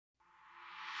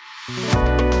Hey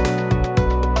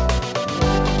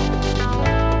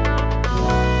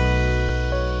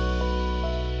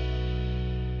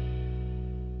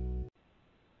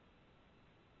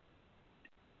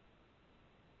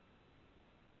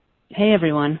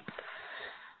everyone,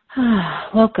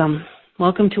 welcome.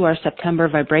 Welcome to our September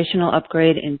Vibrational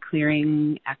Upgrade and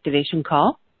Clearing Activation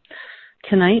Call.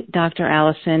 Tonight, Dr.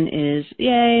 Allison is,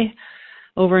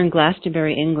 over in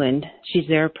Glastonbury, England. She's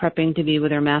there prepping to be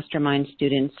with her mastermind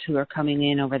students who are coming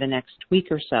in over the next week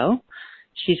or so.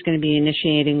 She's going to be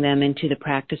initiating them into the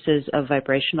practices of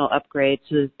vibrational upgrade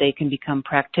so that they can become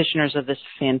practitioners of this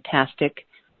fantastic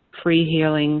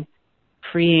freeing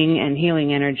and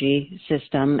healing energy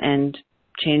system and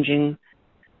changing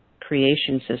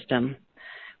creation system.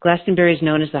 Glastonbury is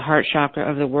known as the heart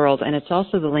chakra of the world, and it's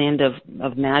also the land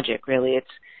of magic, really. It's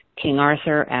King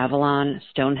Arthur, Avalon,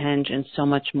 Stonehenge, and so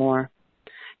much more.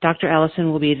 Dr. Allison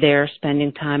will be there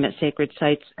spending time at sacred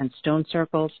sites and stone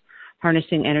circles,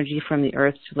 harnessing energy from the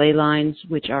Earth's ley lines,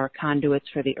 which are conduits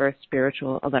for the Earth's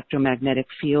spiritual electromagnetic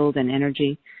field and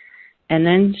energy. And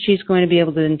then she's going to be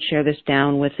able to share this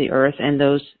down with the Earth and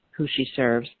those who she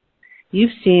serves.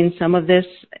 You've seen some of this.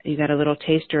 You got a little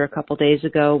taster a couple days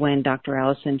ago when Dr.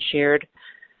 Allison shared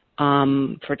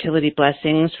fertility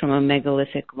blessings from a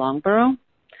megalithic long burrow.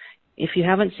 If you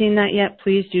haven't seen that yet,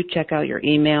 please do check out your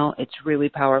email. It's really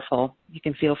powerful. You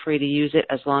can feel free to use it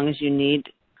as long as you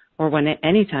need or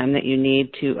any time that you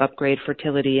need to upgrade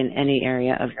fertility in any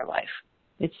area of your life.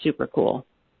 It's super cool.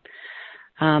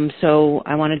 So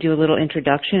I want to do a little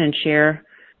introduction and share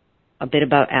a bit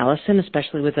about Allison,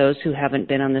 especially with those who haven't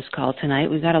been on this call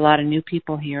tonight. We've got a lot of new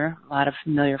people here, a lot of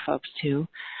familiar folks too,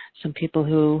 some people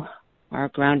who are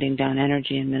grounding down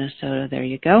energy in Minnesota. There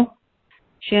you go.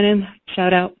 Shannon,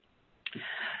 shout out.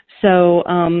 So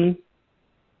I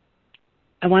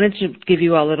wanted to give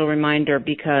you a little reminder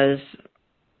because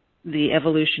the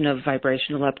evolution of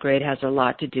vibrational upgrade has a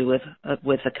lot to do with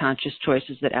the conscious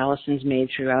choices that Allison's made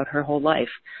throughout her whole life.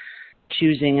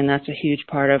 Choosing, and that's a huge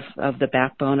part of the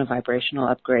backbone of vibrational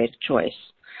upgrade,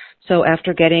 choice. So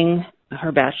after getting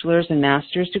her bachelor's and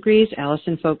master's degrees,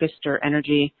 Allison focused her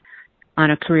energy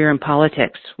on a career in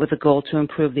politics with a goal to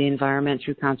improve the environment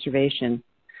through conservation.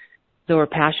 Though her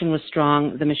passion was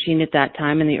strong, the machine at that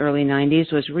time in the early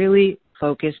 90s was really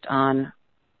focused on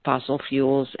fossil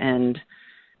fuels, and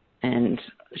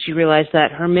she realized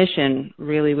that her mission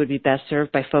really would be best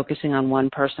served by focusing on one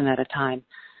person at a time.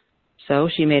 So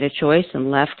she made a choice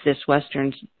and left this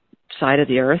western side of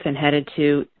the earth and headed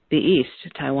to the east,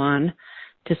 Taiwan,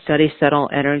 to study subtle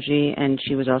energy. And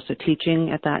she was also teaching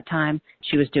at that time.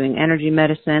 She was doing energy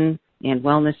medicine and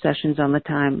wellness sessions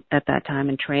at that time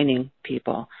and training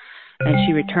people. And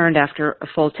she returned after a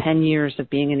full 10 years of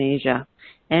being in Asia.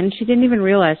 And she didn't even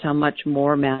realize how much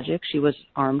more magic she was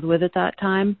armed with at that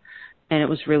time. And it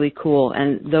was really cool.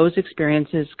 And those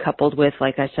experiences coupled with,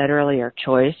 like I said earlier,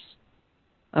 choice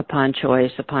upon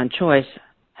choice upon choice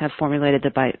have formulated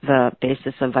the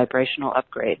basis of vibrational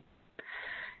upgrade.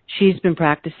 She's been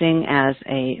practicing as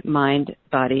a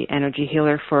mind-body energy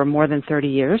healer for more than 30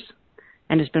 years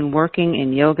and has been working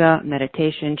in yoga,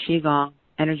 meditation, qigong,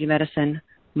 energy medicine,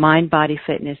 mind-body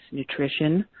fitness,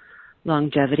 nutrition,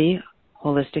 longevity,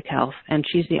 holistic health. And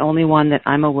she's the only one that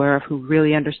I'm aware of who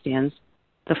really understands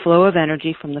the flow of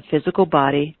energy from the physical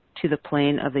body to the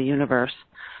plane of the universe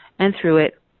and through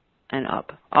it and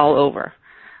up, all over.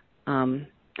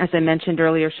 As I mentioned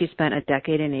earlier, she spent a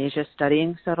decade in Asia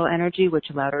studying subtle energy, which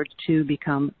allowed her to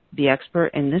become the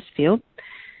expert in this field.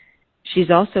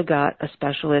 She's also got a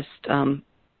specialist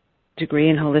degree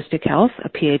in holistic health, a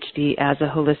PhD as a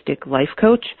holistic life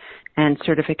coach, and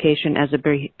certification as a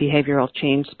behavioral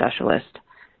change specialist.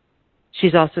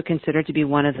 She's also considered to be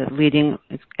one of the leading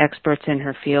experts in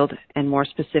her field, and more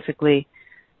specifically,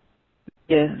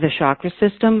 the chakra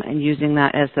system, and using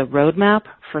that as the roadmap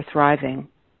for thriving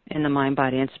in the mind,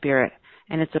 body, and spirit.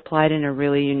 And it's applied in a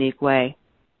really unique way.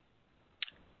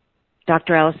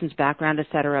 Dr. Allison's background has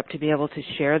set her up to be able to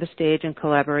share the stage and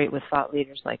collaborate with thought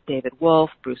leaders like David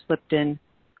Wolfe, Bruce Lipton,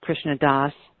 Krishna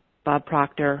Das, Bob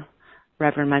Proctor,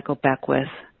 Reverend Michael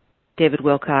Beckwith, David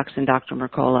Wilcox, and Dr.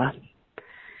 Mercola.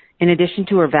 In addition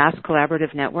to her vast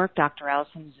collaborative network, Dr.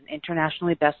 Allison is an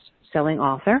internationally best-selling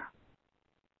author.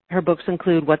 Her books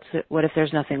include What If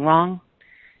There's Nothing Wrong?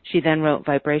 She then wrote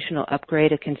Vibrational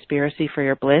Upgrade, A Conspiracy for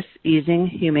Your Bliss, Easing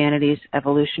Humanity's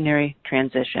Evolutionary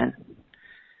Transition.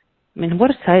 I mean, what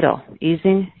a title,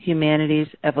 Easing Humanity's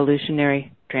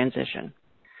Evolutionary Transition.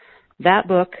 That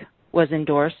book was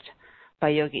endorsed by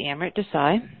Yogi Amrit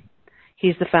Desai.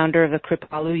 He's the founder of the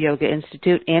Kripalu Yoga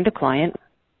Institute and a client.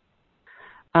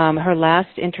 Her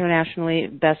last internationally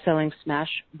best-selling smash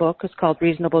book is called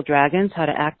Reasonable Dragons, How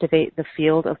to Activate the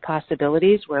Field of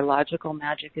Possibilities Where Logical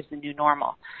Magic is the New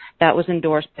Normal. That was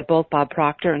endorsed by both Bob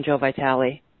Proctor and Joe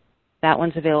Vitale. That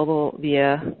one's available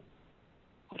via,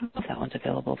 I don't know if that one's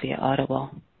available via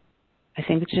Audible. I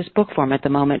think it's just book form at the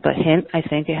moment, but hint, I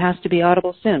think it has to be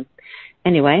Audible soon.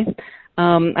 Anyway,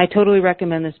 I totally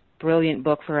recommend this brilliant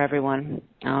book for everyone.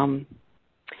 I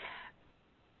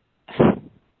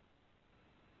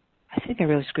think I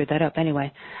really screwed that up.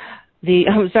 Anyway, the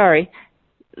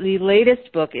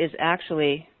latest book is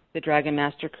actually The Dragon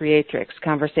Master Creatrix,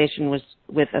 Conversation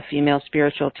with a Female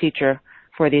Spiritual Teacher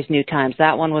for These New Times.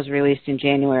 That one was released in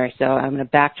January, so I'm going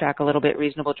to backtrack a little bit.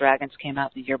 Reasonable Dragons came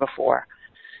out the year before.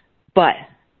 But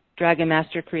Dragon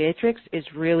Master Creatrix is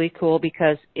really cool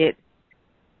because it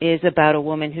is about a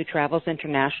woman who travels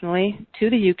internationally to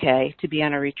the UK to be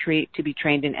on a retreat to be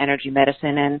trained in energy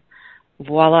medicine, and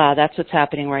voila, that's what's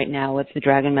happening right now with the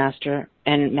Dragon Master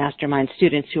and Mastermind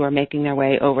students who are making their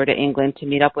way over to England to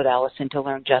meet up with Allison to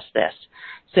learn just this.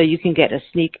 So you can get a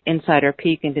sneak insider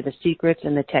peek into the secrets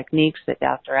and the techniques that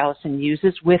Dr. Allison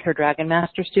uses with her Dragon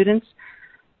Master students.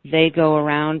 They go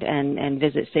around and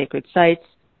visit sacred sites,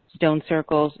 stone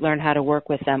circles, learn how to work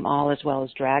with them all as well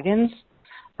as dragons.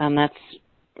 That's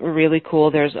really cool.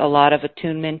 There's a lot of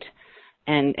attunement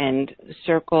and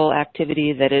circle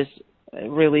activity that is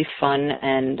really fun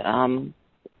and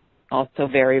also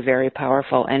very, very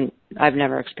powerful. And I've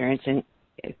never experienced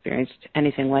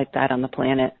anything like that on the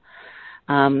planet.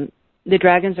 The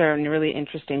dragons are a really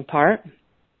interesting part.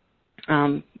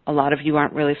 A lot of you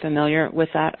aren't really familiar with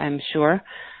that, I'm sure.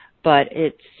 But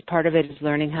it's part of it is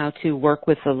learning how to work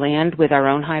with the land with our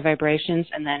own high vibrations,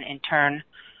 and then in turn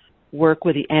work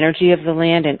with the energy of the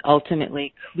land and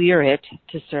ultimately clear it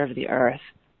to serve the earth.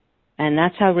 And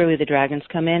that's how really the dragons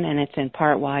come in, and it's in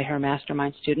part why her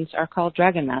mastermind students are called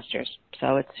Dragon Masters.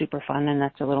 So it's super fun, and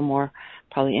that's a little more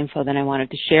probably info than I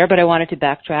wanted to share, but I wanted to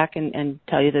backtrack and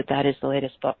tell you that that is the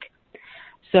latest book.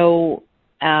 So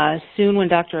soon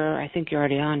when I think you're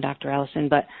already on, Dr. Allison,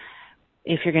 but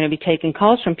if you're going to be taking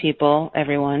calls from people,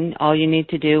 everyone, all you need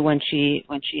to do when she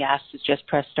asks is just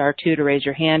press *2 to raise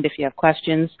your hand if you have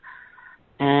questions.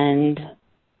 And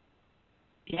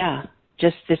yeah,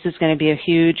 this is going to be a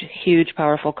huge, huge,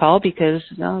 powerful call because,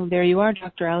 oh, there you are,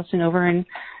 Dr. Allison, over in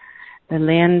the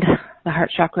land, the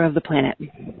heart chakra of the planet.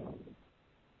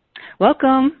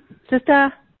 Welcome,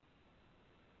 sister.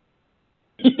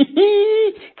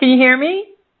 Can you hear me?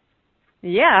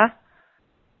 Yeah.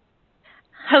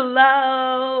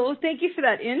 Hello. Thank you for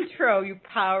that intro. You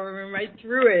powered right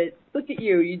through it. Look at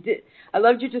you. You did. I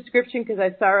loved your description because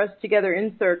I saw us together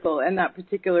in circle and that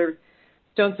particular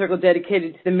stone circle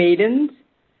dedicated to the maidens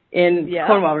in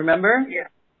Cornwall. Remember? Yeah.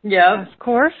 Yeah. Of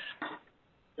course.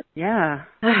 Yeah.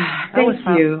 Thank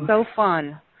you. So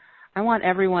fun. I want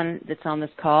everyone that's on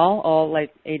this call, all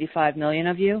like 85 million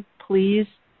of you, please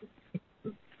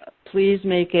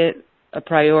make it a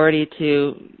priority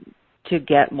to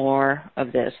get more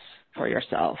of this for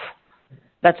yourself.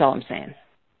 That's all I'm saying.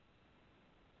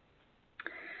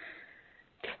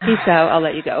 Peace out. I'll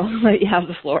let you go. Let you have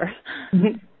the floor.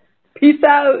 Peace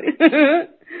out.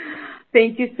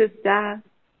 Thank you, sister.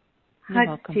 You're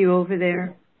welcome. To you over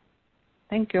there.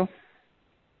 Thank you.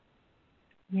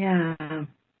 Yeah.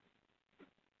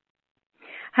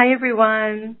 Hi,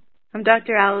 everyone. I'm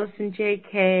Dr. Allison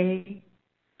J.K.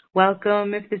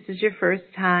 Welcome if this is your first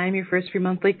time, your first free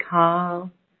monthly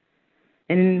call.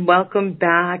 And welcome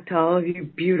back to all of you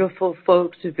beautiful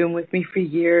folks who've been with me for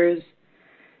years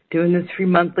doing this free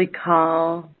monthly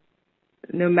call.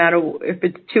 No matter if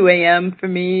it's 2 a.m. for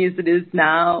me as it is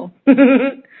now,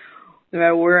 no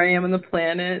matter where I am on the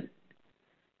planet,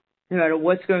 no matter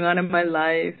what's going on in my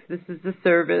life, this is the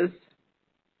service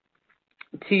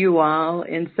to you all.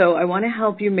 And so I want to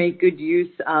help you make good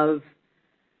use of,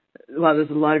 well, there's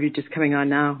a lot of you just coming on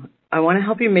now. I want to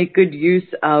help you make good use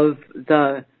of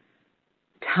the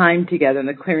time together and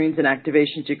the clearings and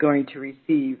activations you're going to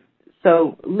receive.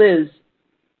 So, Liz,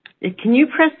 can you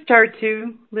press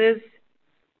 *2, Liz,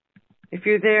 if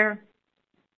you're there?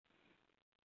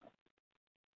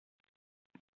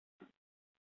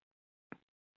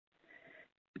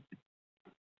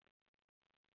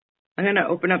 I'm going to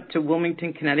open up to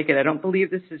Wilmington, Connecticut. I don't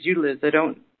believe this is you, Liz. I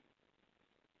don't.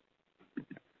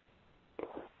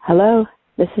 Hello,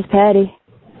 this is Patty.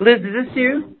 Liz, is this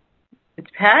you? It's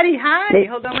Patty. Hi.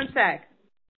 Hold on one sec.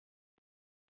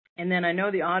 And then I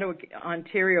know the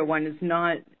Ontario one is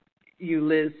not you,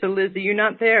 Liz. So, Liz, are you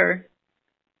not there?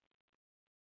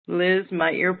 Liz,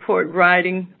 my airport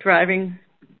driving.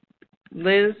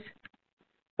 Liz?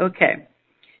 Okay.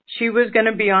 she was going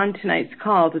to be on tonight's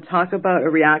call to talk about a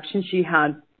reaction she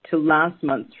had to last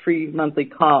month's free monthly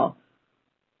call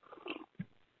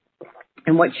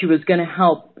and what she was going to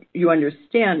help you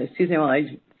understand. Excuse me while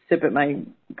I sip at my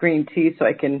green tea so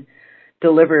I can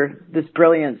deliver this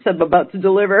brilliance I'm about to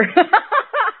deliver.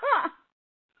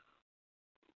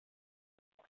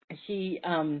 She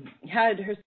had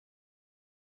her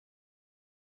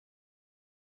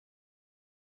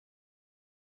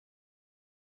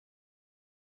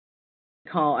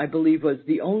call, I believe, was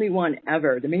the only one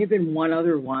ever. There may have been one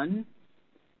other one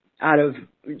out of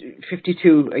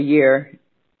 52 a year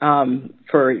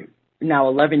for now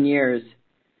 11 years,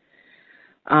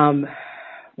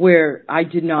 where I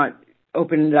did not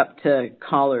open it up to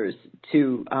callers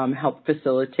to help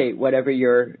facilitate whatever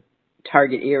your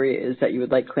target area is that you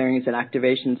would like clearings and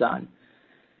activations on.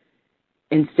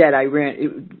 Instead,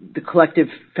 the collective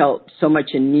felt so much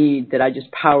in need that I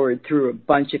just powered through a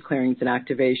bunch of clearings and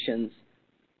activations.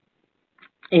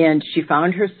 And she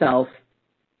found herself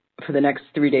for the next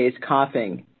 3 days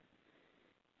coughing.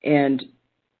 And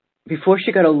before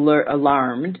she got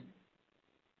alarmed,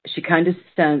 she kind of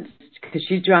sensed, because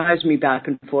she drives me back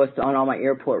and forth on all my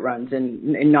airport runs,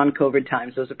 and in non-COVID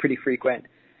times, those are pretty frequent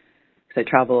because I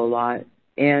travel a lot.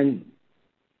 And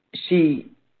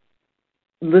she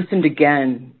listened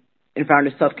again and found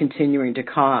herself continuing to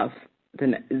cough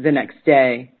the next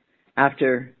day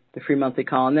after the free monthly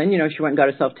call. And then, she went and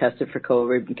got herself tested for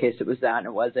COVID in case it was that, and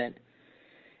it wasn't.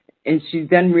 And she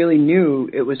then really knew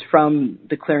it was from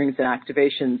the clearings and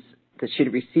activations that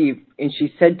she'd received. And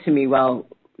she said to me while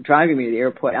driving me to the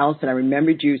airport, Allison, I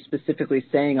remembered you specifically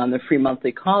saying on the free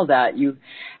monthly call that you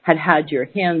had your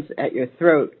hands at your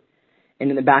throat and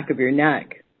in the back of your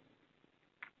neck.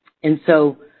 And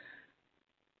so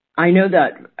I know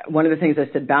that one of the things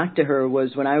I said back to her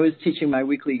was when I was teaching my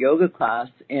weekly yoga class,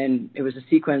 and it was a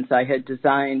sequence I had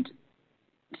designed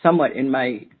somewhat in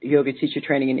my yoga teacher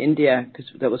training in India, because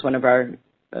that was one of our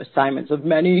assignments of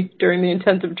many during the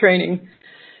intensive training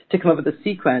to come up with a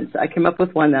sequence. I came up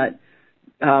with one that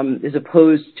is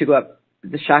opposed to go up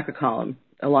the chakra column,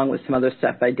 along with some other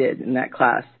stuff I did in that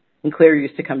class. And Claire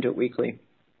used to come to it weekly,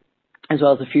 as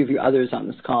well as a few of you others on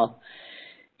this call.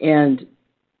 And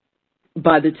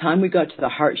by the time we got to the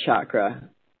heart chakra,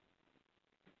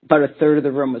 about a third of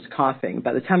the room was coughing.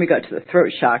 By the time we got to the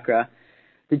throat chakra,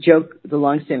 the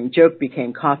long-standing joke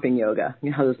became coughing yoga.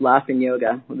 You know how there's laughing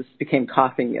yoga? Well, this became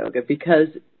coughing yoga, because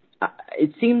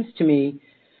it seems to me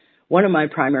one of my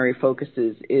primary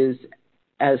focuses is,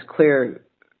 as Claire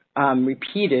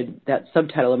repeated that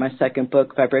subtitle of my second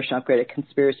book, Vibrational Upgrade, A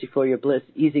Conspiracy for Your Bliss,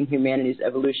 Easing Humanity's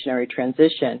Evolutionary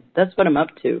Transition. That's what I'm up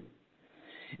to.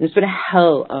 And it's been a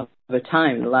hell of a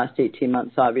time in the last 18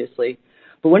 months, obviously.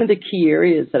 But one of the key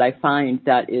areas that I find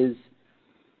that is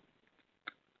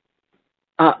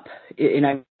up, and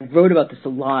I wrote about this a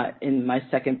lot in my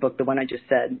second book, the one I just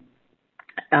said,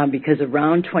 because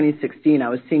around 2016, I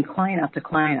was seeing client after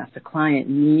client after client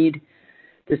need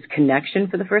this connection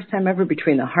for the first time ever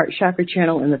between the heart chakra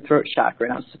channel and the throat chakra,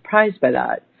 and I was surprised by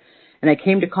that. And I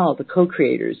came to call it the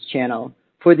co-creators channel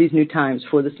for these new times,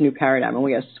 for this new paradigm, and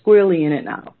we are squarely in it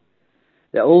now.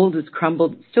 The old is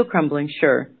crumbled, still crumbling,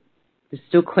 sure. There's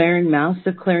still clearing,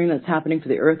 massive clearing that's happening for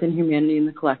the earth and humanity and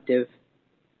the collective.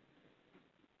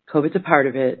 COVID's a part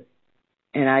of it,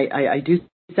 and I do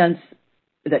sense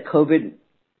that COVID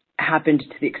happened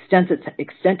to the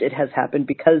extent it has happened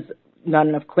because not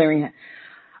enough clearing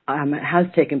has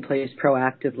taken place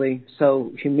proactively.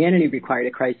 So humanity required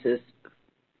a crisis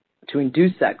to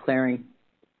induce that clearing.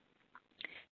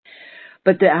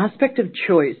 But the aspect of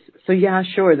choice, so yeah,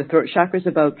 sure, the throat chakra is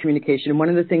about communication. And one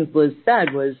of the things Liz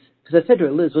said was, because I said to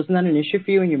her, Liz, wasn't that an issue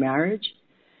for you in your marriage?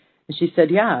 And she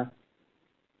said, yeah,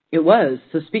 it was.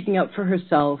 So speaking up for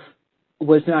herself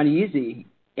was not easy.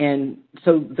 And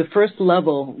so the first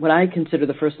level, what I consider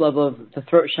the first level of the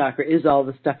throat chakra, is all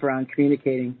the stuff around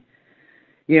communicating.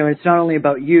 It's not only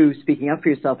about you speaking up for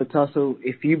yourself, it's also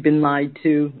if you've been lied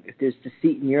to, if there's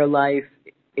deceit in your life,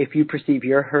 if you perceive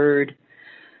you're heard.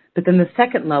 But then the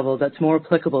second level that's more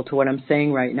applicable to what I'm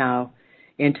saying right now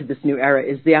and to this new era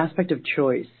is the aspect of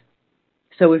choice.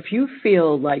 So if you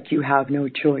feel like you have no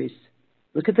choice,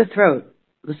 look at the throat.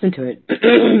 Listen to it.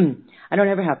 I don't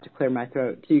ever have to clear my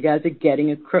throat. So you guys are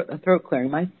getting a throat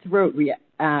clearing. My throat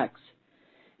reacts.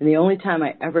 And the only time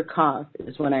I ever cough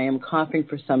is when I am coughing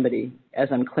for somebody as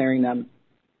I'm clearing them.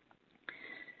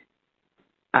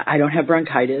 I don't have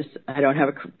bronchitis. I don't have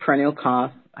a perennial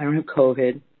cough. I don't have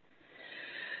COVID.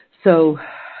 So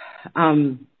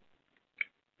the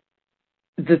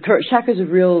throat chakra is a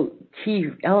real key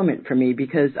element for me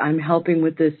because I'm helping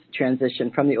with this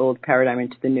transition from the old paradigm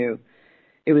into the new.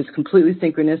 It was completely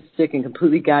synchronistic and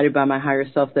completely guided by my higher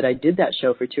self that I did that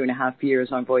show for 2.5 years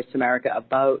on Voice America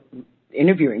about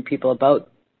interviewing people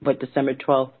about what December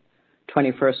 12th,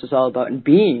 21st was all about, and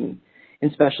being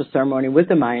in special ceremony with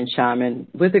the Mayan shaman,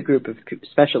 with a group of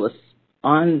specialists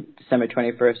on December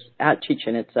 21st at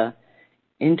Chichen Itza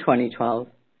in 2012.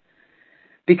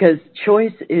 Because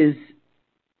choice is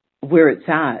where it's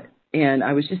at. And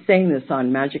I was just saying this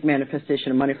on Magic Manifestation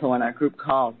and Money Flow on our group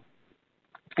call.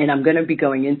 And I'm going to be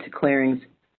going into clearings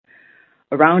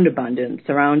around abundance,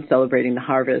 around celebrating the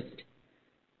harvest.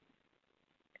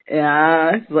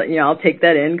 Yeah, I'll take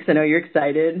that in because I know you're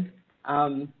excited.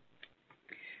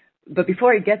 But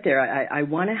before I get there, I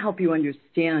want to help you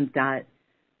understand that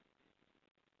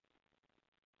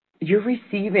you're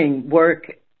receiving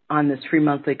work on this free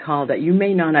monthly call that you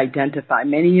may not identify.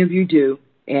 Many of you do,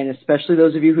 and especially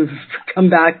those of you who've come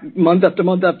back month after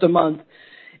month after month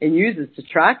and use this to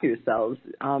track yourselves.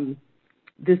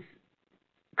 This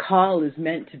call is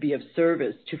meant to be of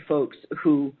service to folks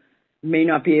who may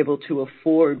not be able to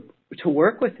afford to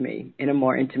work with me in a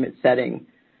more intimate setting.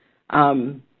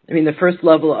 The first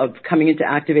level of coming in to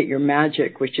activate your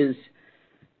magic, which is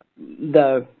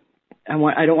I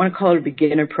don't want to call it a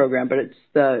beginner program, but it's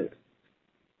the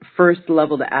first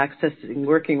level to accessing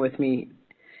working with me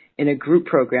in a group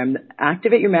program.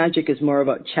 Activate Your Magic is more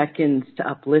about check-ins to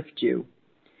uplift you.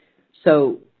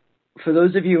 So for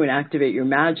those of you in Activate Your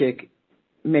Magic,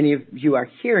 many of you are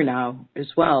here now as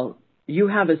well. You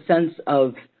have a sense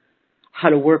of how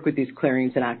to work with these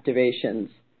clearings and activations.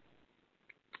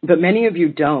 But many of you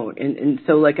don't. And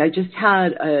so like I just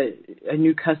had a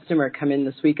new customer come in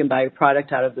this week and buy a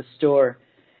product out of the store.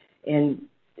 And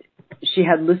she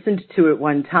had listened to it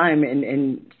one time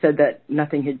and said that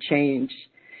nothing had changed.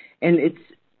 And it's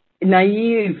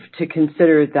naive to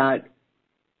consider that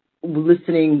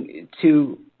listening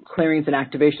to clearings and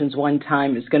activations one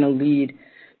time is going to lead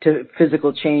to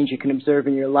physical change you can observe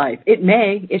in your life. It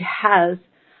may. It has.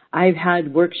 I've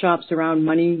had workshops around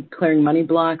money, clearing money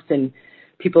blocks, and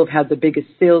people have had the biggest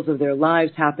sales of their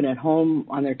lives happen at home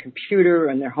on their computer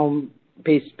and their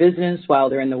home-based business while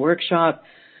they're in the workshop.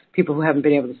 People who haven't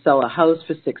been able to sell a house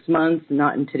for 6 months,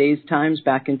 not in today's times,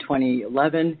 back in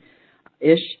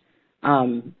 2011-ish,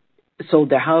 sold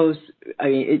their house. I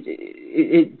mean,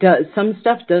 it does. Some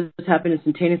stuff does happen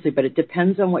instantaneously, but it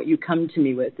depends on what you come to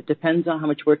me with. It depends on how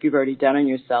much work you've already done on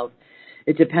yourself.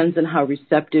 It depends on how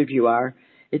receptive you are.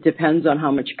 It depends on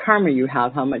how much karma you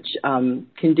have, how much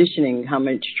conditioning, how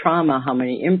much trauma, how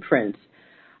many imprints,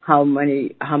 how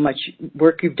much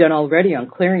work you've done already on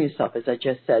clearing yourself, as I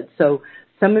just said. So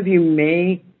some of you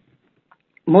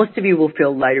most of you will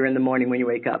feel lighter in the morning when you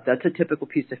wake up. That's a typical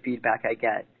piece of feedback I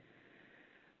get.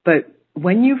 But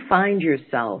when you find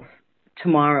yourself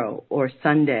tomorrow or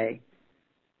Sunday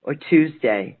or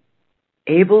Tuesday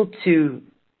able to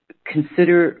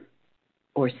consider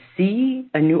or see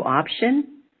a new option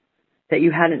that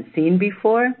you hadn't seen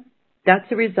before, that's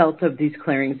a result of these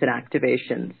clearings and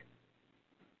activations.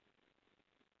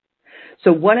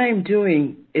 So what I'm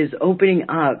doing is opening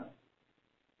up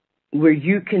where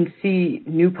you can see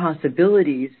new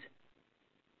possibilities.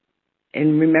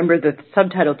 And remember, the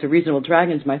subtitle to Reasonable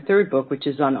Dragons, my third book, which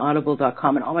is on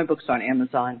audible.com, and all my books are on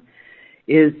Amazon,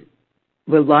 is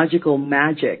where logical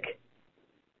magic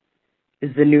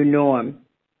is the new norm.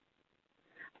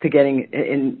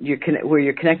 Where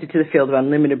you're connected to the field of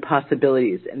unlimited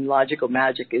possibilities, and logical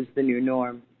magic is the new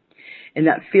norm. And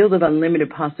that field of unlimited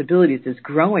possibilities is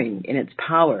growing in its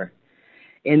power.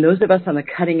 And those of us on the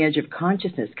cutting edge of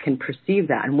consciousness can perceive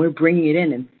that, and we're bringing it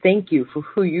in. And thank you for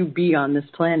who you be on this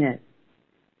planet.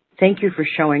 Thank you for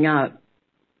showing up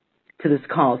to this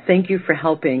call. Thank you for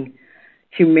helping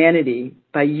humanity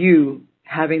by you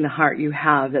having the heart you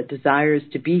have that desires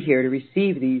to be here to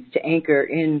receive these, to anchor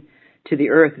in to the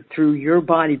earth through your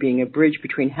body being a bridge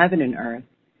between heaven and earth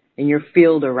and your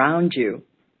field around you.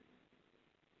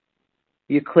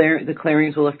 The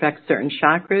clearings will affect certain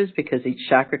chakras because each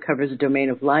chakra covers a domain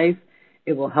of life.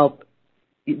 It will help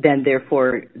then,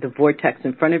 therefore, the vortex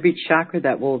in front of each chakra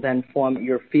that will then form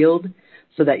your field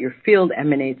so that your field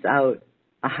emanates out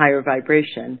a higher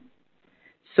vibration.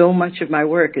 So much of my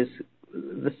work is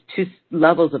the 2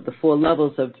 levels of the 4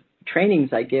 levels of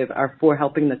trainings I give are for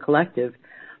helping the collective.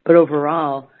 But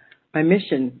overall, my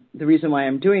mission, the reason why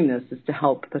I'm doing this is to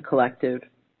help the collective.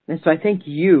 And so I thank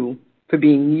you for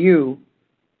being you,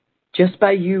 just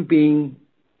by you being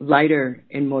lighter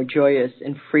and more joyous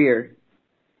and freer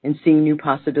and seeing new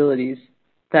possibilities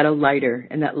that are lighter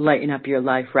and that lighten up your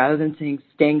life rather than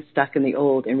staying stuck in the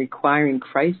old and requiring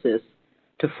crisis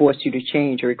to force you to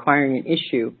change or requiring an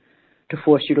issue to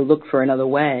force you to look for another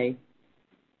way.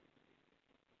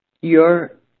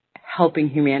 you're helping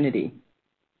humanity.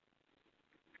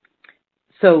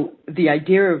 So the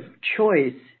idea of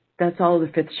choice, that's all the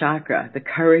fifth chakra, the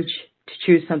courage to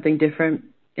choose something different.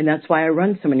 And that's why I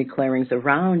run so many clearings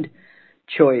around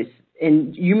choice.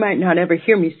 And you might not ever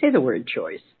hear me say the word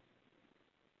choice,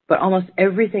 but almost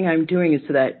everything I'm doing is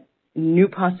so that new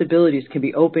possibilities can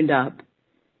be opened up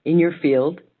in your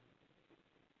field,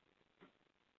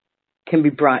 can be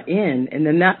brought in, and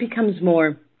then that becomes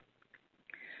more.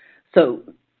 So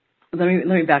let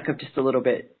me back up just a little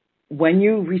bit. When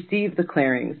you receive the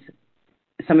clearings,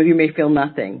 some of you may feel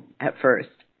nothing at first.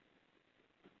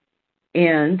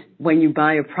 And when you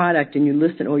buy a product and you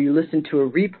listen to a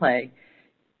replay,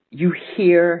 you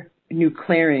hear new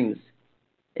clearings.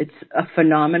 It's a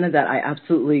phenomena that I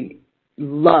absolutely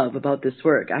love about this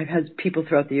work. I've had people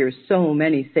throughout the years, so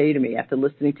many say to me after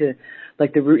listening to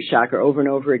like the root chakra over and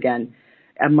over again,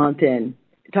 a month in,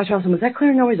 Dr. Allison, was that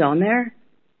clearing always on there?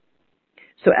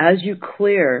 So as you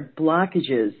clear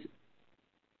blockages,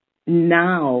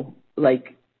 now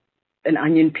like an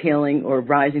onion peeling or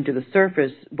rising to the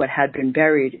surface, what had been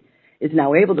buried is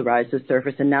now able to rise to the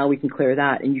surface, and now we can clear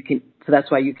that. And you can, so that's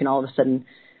why you can all of a sudden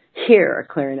hear a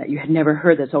clearing that you had never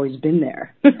heard that's always been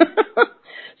there.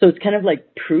 So it's kind of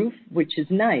like proof, which is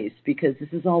nice because this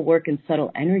is all work in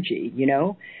subtle energy, you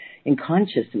know, in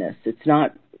consciousness. It's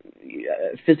not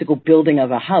a physical building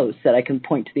of a house that I can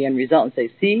point to the end result and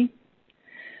say, see?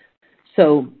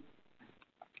 So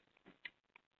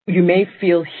you may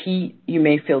feel heat, you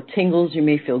may feel tingles, you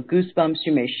may feel goosebumps,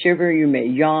 you may shiver, you may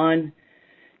yawn,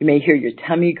 you may hear your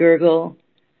tummy gurgle.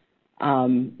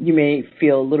 You may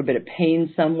feel a little bit of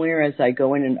pain somewhere as I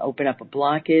go in and open up a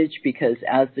blockage, because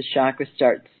as the chakra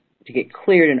starts to get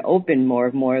cleared and open,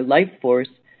 more life force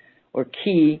or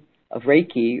ki of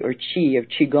Reiki or chi of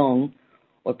Qigong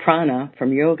or prana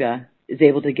from yoga is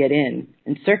able to get in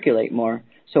and circulate more.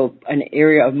 So an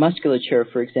area of musculature,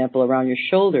 for example, around your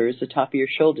shoulders, the top of your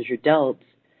shoulders, your delts,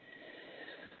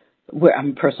 where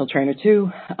I'm a personal trainer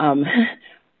too,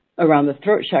 around the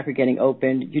throat chakra getting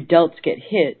opened, your delts get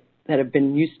hit that have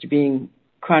been used to being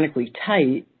chronically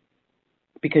tight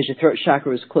because your throat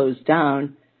chakra was closed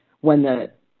down. When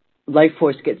the life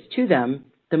force gets to them,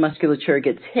 the musculature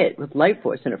gets hit with life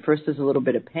force, and at first there's a little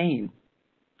bit of pain.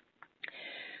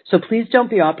 So please don't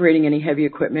be operating any heavy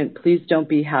equipment. Please don't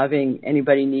be having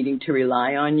anybody needing to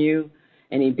rely on you,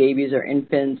 any babies or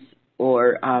infants,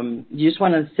 or you just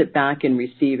want to sit back and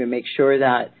receive and make sure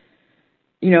that,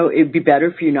 you know, it'd be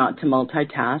better for you not to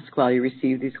multitask while you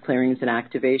receive these clearings and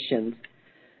activations.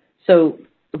 So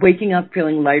waking up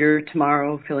feeling lighter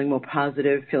tomorrow, feeling more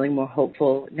positive, feeling more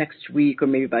hopeful next week, or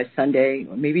maybe by Sunday,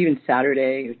 or maybe even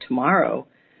Saturday or tomorrow,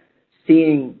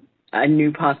 seeing a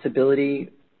new possibility,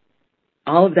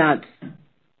 all of that's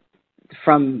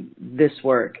from this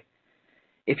work.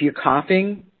 If you're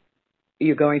coughing,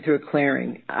 you're going through a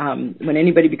clearing. When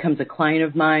anybody becomes a client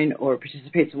of mine or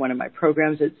participates in one of my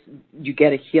programs, you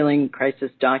get a healing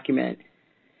crisis document,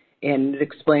 and it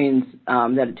explains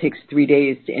that it takes 3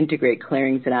 days to integrate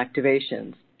clearings and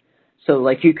activations. So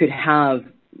like you could have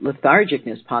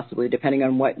lethargicness possibly, depending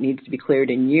on what needs to be cleared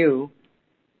in you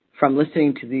from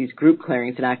listening to these group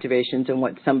clearings and activations, and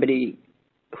what somebody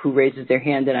who raises their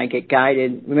hand and I get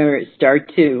guided. Remember, it's star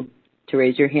 2 to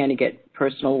raise your hand and get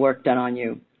personal work done on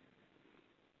you.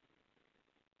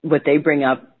 What they bring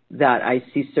up that I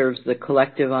see serves the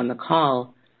collective on the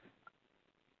call,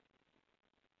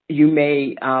 you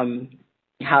may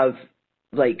have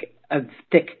like a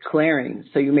thick clearing.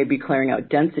 So you may be clearing out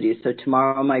densities. So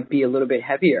tomorrow might be a little bit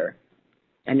heavier.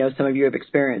 I know some of you have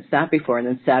experienced that before. And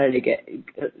then Saturday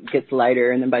gets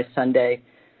lighter. And then by Sunday,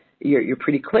 you're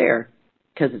pretty clear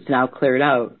because it's now cleared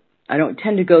out. I don't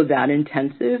tend to go that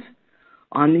intensive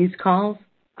on these calls.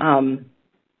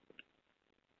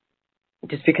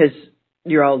 Just because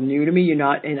you're all new to me, and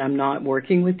I'm not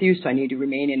working with you, so I need to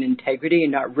remain in integrity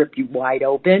and not rip you wide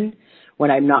open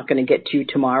when I'm not going to get to you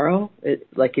tomorrow,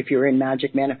 like if you're in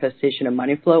Magic Manifestation or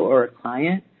Money Flow or a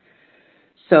client.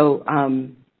 So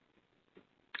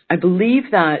I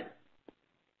believe that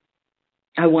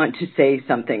I want to say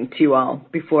something to you all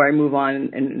before I move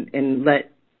on and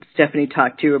let Stephanie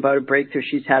talk to you about a breakthrough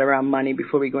she's had around money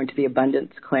before we go into the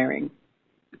abundance clearing.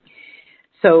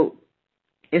 So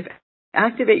if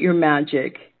Activate Your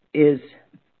Magic is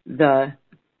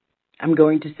I'm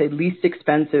going to say, least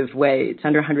expensive way. It's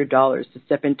under $100 to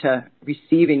step into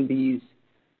receiving these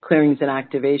clearings and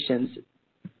activations.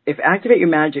 If Activate Your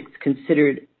Magic is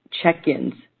considered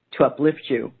check-ins to uplift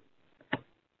you,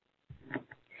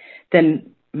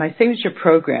 then my signature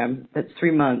program, that's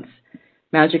 3 months,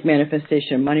 Magic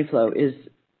Manifestation Money Flow, is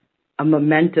a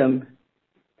momentum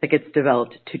that gets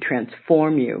developed to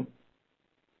transform you.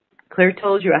 Claire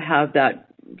told you I have that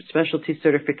specialty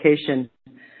certification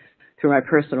through my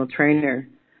personal trainer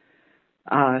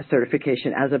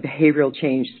certification as a behavioral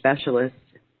change specialist.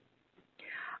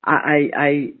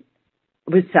 I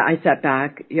sat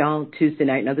back, y'all, Tuesday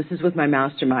night. Now, this is with my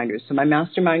masterminders. So my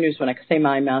masterminders, when I say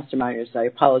my masterminders, I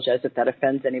apologize if that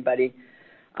offends anybody.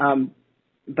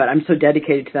 But I'm so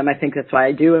dedicated to them, I think that's why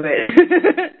I do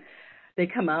it. They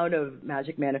come out of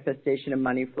Magic Manifestation and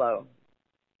Money Flow.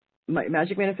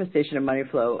 Magic Manifestation and Money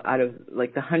Flow, out of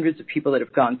like the hundreds of people that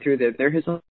have gone through there has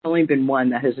only been one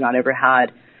that has not ever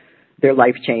had their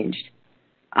life changed.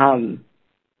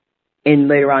 And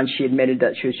later on, she admitted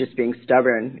that she was just being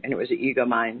stubborn, and it was the ego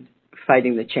mind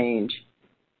fighting the change.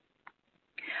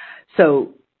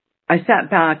 So I sat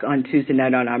back on Tuesday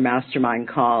night on our mastermind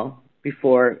call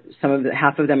before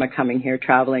half of them are coming here,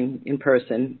 traveling in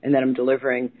person, and then I'm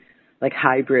delivering like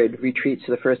hybrid retreats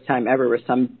for the first time ever, where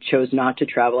some chose not to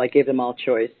travel. I gave them all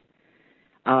choice,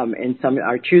 and some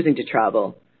are choosing to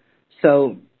travel.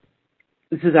 So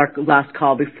this is our last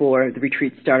call before the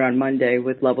retreats start on Monday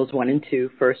with levels 1 and 2,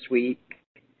 first week.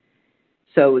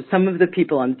 So some of the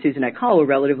people on the Tuesday night call were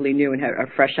relatively new and are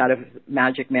fresh out of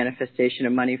Magic Manifestation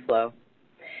and Money Flow.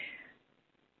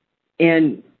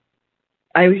 And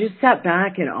I just sat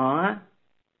back in awe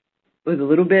with a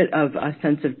little bit of a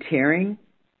sense of tearing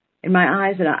in my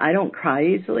eyes, and I don't cry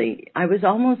easily. I was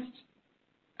almost,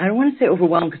 I don't want to say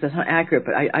overwhelmed because that's not accurate,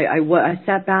 but I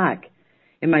sat back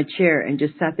in my chair and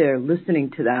just sat there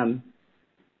listening to them,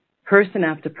 person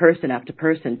after person after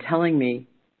person, telling me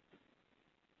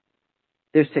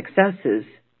their successes,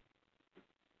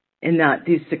 and that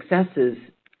these successes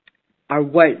are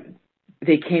what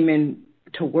they came in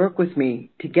to work with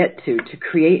me to get to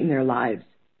create in their lives.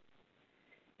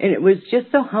 And it was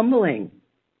just so humbling.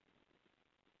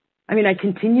 I mean, I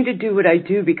continue to do what I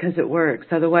do because it works.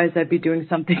 Otherwise, I'd be doing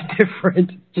something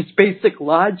different. Just basic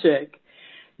logic,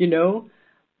 you know?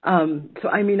 So,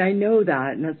 I mean, I know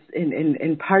that, and that's,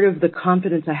 and part of the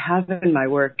confidence I have in my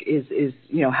work is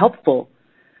you know, helpful.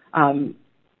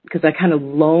 Because I kind of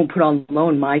put on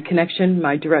loan my connection,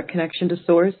 my direct connection to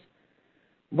Source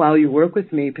while you work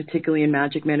with me, particularly in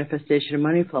Magic Manifestation and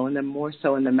Money Flow, and then more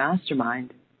so in the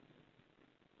Mastermind.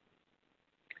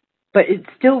 But it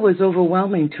still was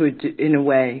overwhelming in a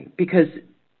way, because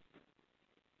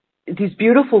these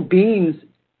beautiful beings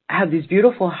have these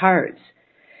beautiful hearts,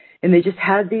 and they just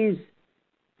had these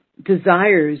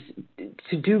desires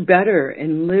to do better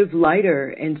and live lighter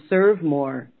and serve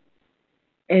more.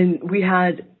 And we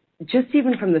had, just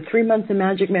even from the 3 months in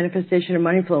Magic Manifestation and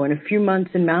Money Flow and a few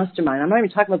months in Mastermind, I'm not even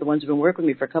talking about the ones who've been working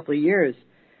with me for a couple of years,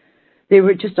 they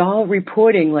were just all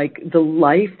reporting like the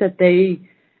life that they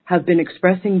have been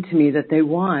expressing to me that they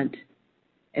want.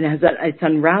 And it's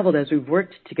unraveled as we've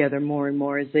worked together more and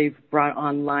more, as they've brought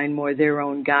online more their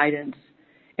own guidance.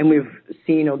 And we've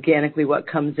seen organically what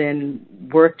comes in,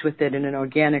 worked with it in an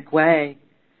organic way.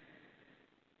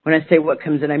 When I say what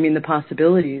comes in, I mean the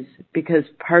possibilities, because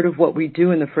part of what we do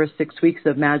in the first 6 weeks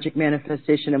of Magic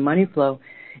Manifestation and Money Flow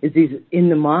is in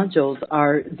the modules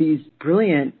are these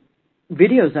brilliant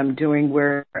videos I'm doing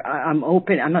where I'm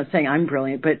open. I'm not saying I'm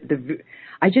brilliant, but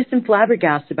I just am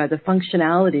flabbergasted by the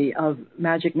functionality of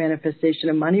Magic Manifestation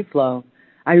and Money Flow.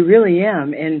 I really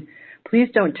am. And please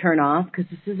don't turn off, because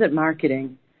this isn't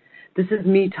marketing. This is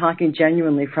me talking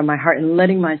genuinely from my heart and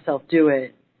letting myself do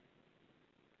it.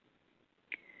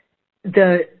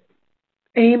 The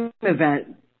AIM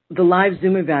event, the live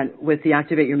Zoom event with the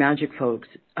Activate Your Magic folks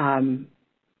on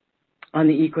the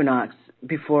equinox,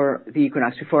 before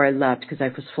I left, because I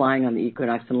was flying on the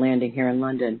equinox and landing here in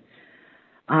London.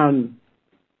 When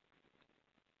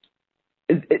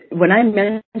I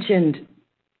mentioned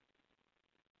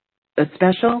a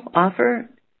special offer,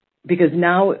 because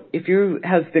now if you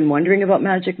have been wondering about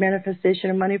Magic Manifestation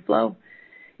and Money Flow,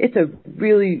 it's a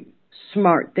really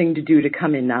smart thing to do to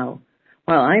come in now.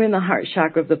 While I'm in the heart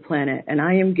chakra of the planet and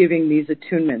I am giving these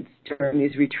attunements during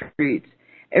these retreats,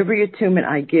 every attunement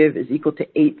I give is equal to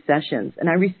 8 sessions, and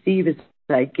I receive as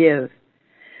I give.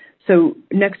 So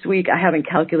next week, I haven't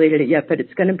calculated it yet, but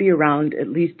it's going to be around at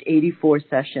least 84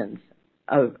 sessions,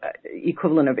 of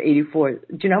equivalent of 84.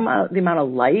 Do you know the amount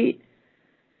of light?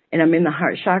 And I'm in the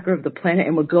heart chakra of the planet,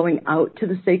 and we're going out to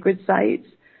the sacred sites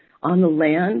on the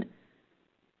land.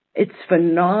 It's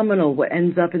phenomenal what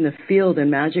ends up in the field in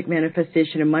Magic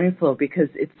Manifestation and Money Flow, because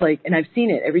it's like, and I've seen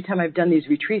it every time I've done these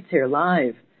retreats here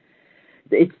live.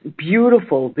 It's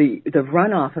beautiful, the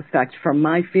runoff effect from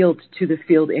my field to the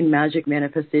field in Magic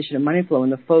Manifestation and Money Flow,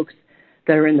 and the folks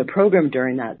that are in the program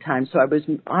during that time. So I was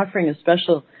offering a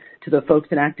special to the folks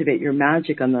in Activate Your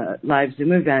Magic on the live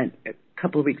Zoom event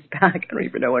couple of weeks back. I don't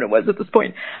even know when it was at this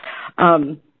point.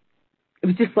 It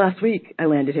was just last week I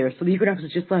landed here. So the equinox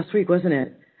was just last week, wasn't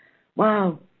it?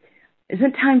 Wow.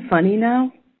 Isn't time funny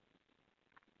now?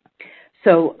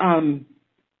 So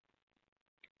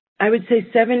I would say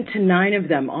 7 to 9 of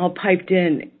them all piped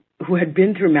in who had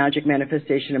been through magic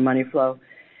manifestation and money flow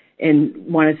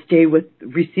and want to stay with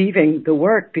receiving the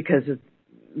work because of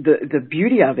the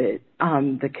beauty of it,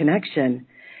 the connection.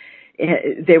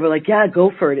 They were like, yeah,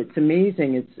 go for it. It's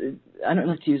amazing. I don't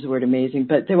like to use the word amazing,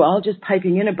 but they were all just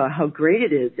piping in about how great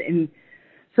it is. And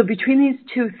so between these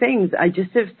two things, I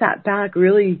just have sat back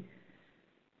really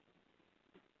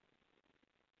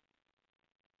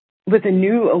with a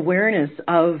new awareness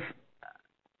of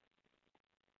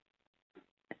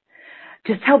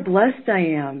just how blessed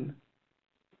I am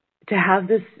to have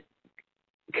this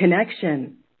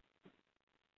connection.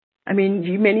 I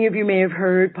mean, many of you may have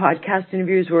heard podcast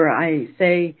interviews where I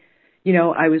say, you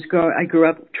know, I grew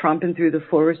up tromping through the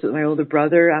forest with my older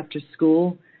brother after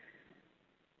school,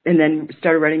 and then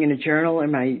started writing in a journal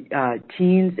in my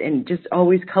teens, and just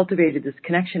always cultivated this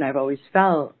connection I've always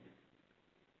felt.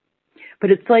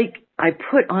 But it's like I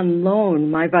put on loan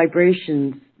my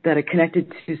vibrations that are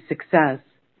connected to success,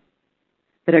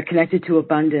 that are connected to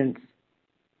abundance.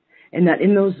 And that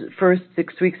in those first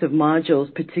 6 weeks of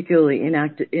modules, particularly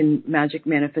in Magic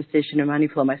Manifestation and Money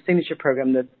Flow, my signature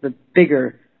program, the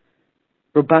bigger,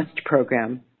 robust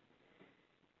program,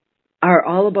 are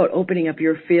all about opening up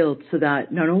your field so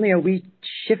that not only are we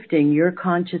shifting your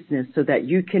consciousness so that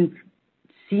you can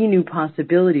see new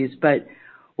possibilities, but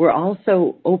we're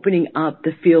also opening up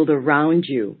the field around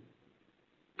you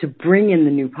to bring in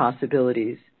the new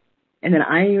possibilities. And then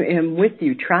I am with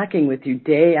you, tracking with you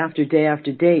day after day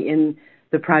after day in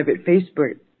the private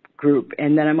Facebook group.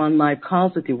 And then I'm on live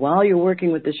calls with you while you're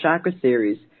working with the chakra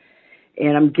series.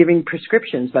 And I'm giving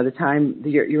prescriptions by the time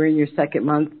you're in your second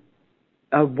month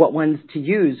of what ones to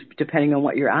use, depending on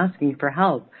what you're asking for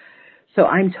help. So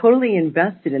I'm totally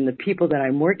invested in the people that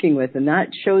I'm working with. And that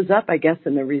shows up, I guess,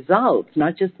 in the results,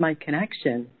 not just my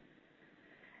connection.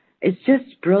 It's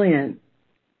just brilliant.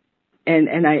 And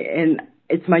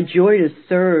it's my joy to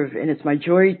serve, and it's my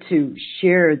joy to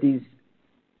share these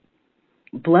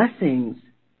blessings.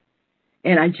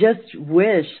 And I just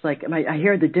wish, like, I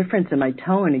hear the difference in my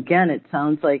tone. Again, it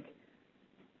sounds like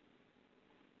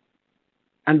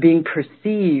I'm being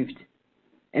perceived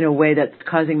in a way that's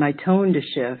causing my tone to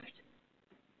shift.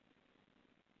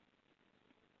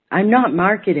 I'm not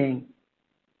marketing.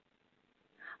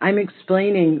 I'm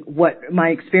explaining what my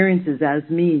experience is as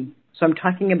me. So I'm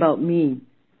talking about me.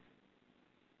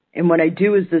 And what I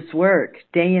do is this work,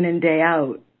 day in and day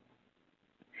out,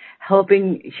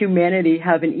 helping humanity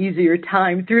have an easier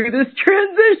time through this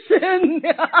transition.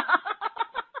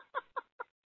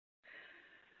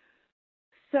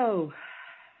 So,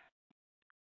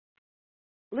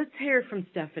 let's hear from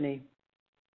Stephanie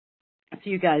so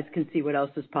you guys can see what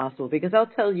else is possible. Because I'll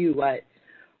tell you what,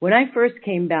 when I first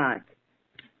came back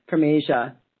from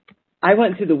Asia, I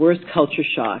went through the worst culture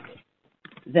shock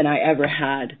than I ever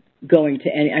had. Going to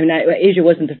Asia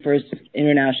wasn't the first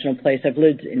international place. I've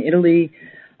lived in Italy,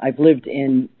 I've lived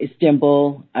in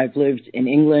Istanbul, I've lived in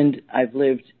England, I've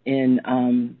lived in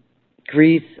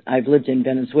Greece, I've lived in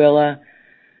Venezuela.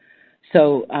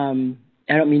 So I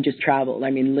don't mean just traveled,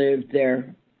 I mean lived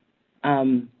there.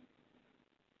 But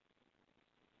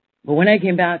when I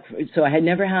came back, so I had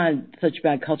never had such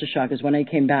bad culture shock as when I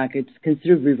came back. It's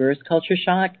considered reverse culture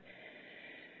shock.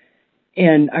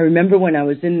 And I remember when I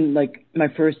was in like my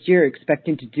first year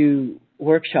expecting to do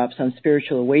workshops on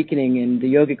spiritual awakening and the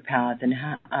yogic path and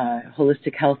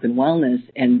holistic health and wellness,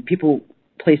 and people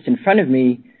placed in front of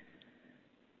me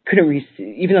couldn't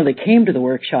receive, even though they came to the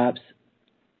workshops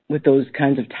with those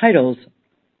kinds of titles,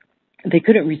 they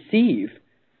couldn't receive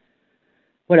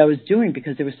what I was doing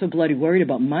because they were so bloody worried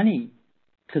about money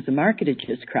because the market had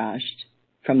just crashed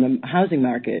from the housing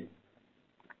market.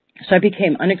 So I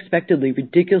became unexpectedly,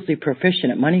 ridiculously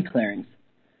proficient at money clearings.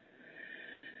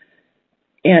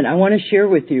 And I want to share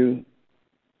with you,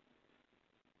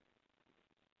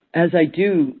 as I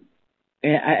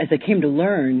came to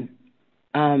learn,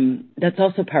 that's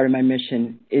also part of my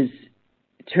mission, is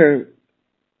to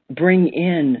bring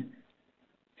in,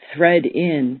 thread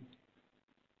in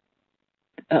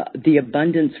the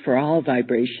abundance for all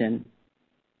vibration.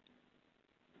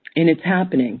 And it's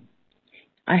happening.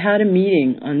 I had a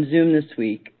meeting on Zoom this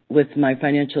week with my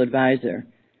financial advisor,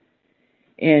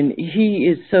 and he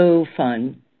is so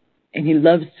fun, and he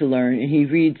loves to learn, and he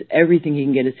reads everything he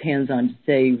can get his hands on to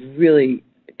stay really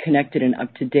connected and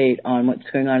up to date on what's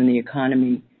going on in the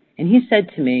economy. And he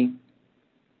said to me,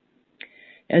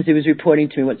 as he was reporting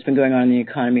to me what's been going on in the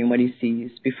economy and what he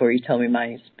sees before he told me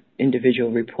my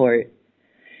individual report,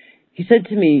 he said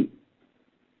to me,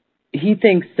 he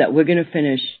thinks that we're going to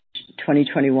finish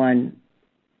 2021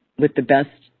 with the best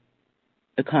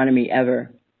economy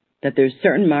ever, that there's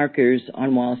certain markers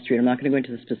on Wall Street. I'm not going to go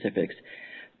into the specifics,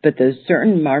 but there's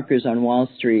certain markers on Wall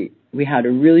Street. We had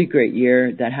a really great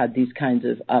year that had these kinds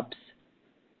of ups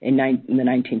in the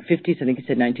 1950s. I think he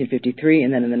said 1953,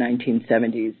 and then in the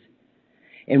 1970s.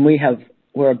 And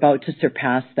we're about to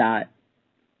surpass that,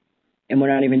 and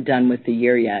we're not even done with the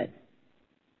year yet.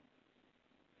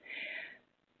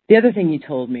 The other thing he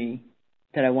told me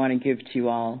that I want to give to you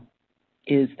all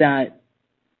is that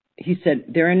he said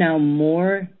there are now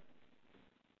more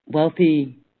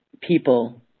wealthy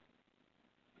people,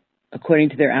 according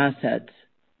to their assets,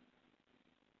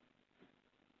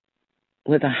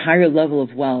 with a higher level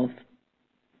of wealth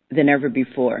than ever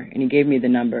before. And he gave me the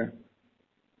number.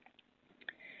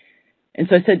 And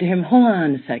so I said to him, hold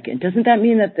on a second. Doesn't that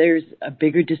mean that there's a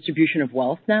bigger distribution of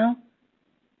wealth now?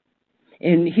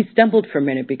 And he stumbled for a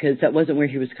minute because that wasn't where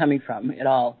he was coming from at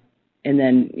all. And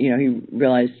then, he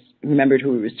remembered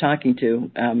who he was talking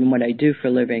to and what I do for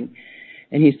a living.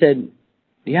 And he said,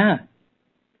 yeah.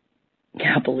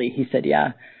 Happily, he said,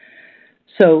 yeah.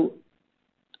 So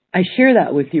I share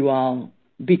that with you all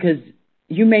because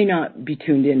you may not be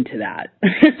tuned into that.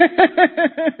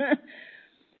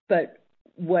 But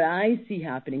what I see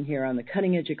happening here on the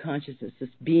cutting edge of consciousness, this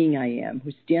being I am,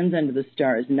 who stands under the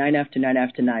stars night after night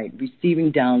after night,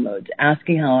 receiving downloads,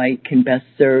 asking how I can best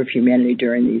serve humanity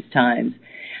during these times,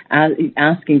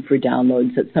 asking for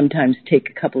downloads that sometimes take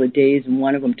a couple of days, and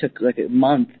one of them took like a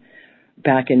month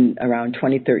back in around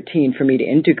 2013 for me to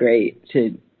integrate,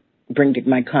 to bring to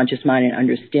my conscious mind and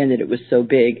understand that it was so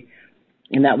big.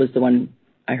 And that was the one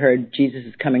I heard, Jesus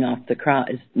is coming off the cross,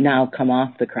 is now come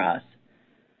off the cross.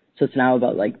 So it's now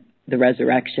about like the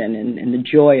resurrection and the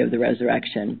joy of the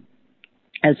resurrection.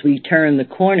 As we turn the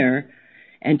corner,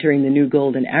 entering the new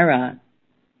golden era,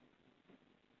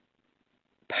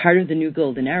 part of the new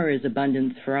golden era is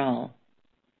abundance for all.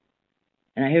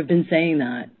 And I have been saying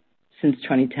that since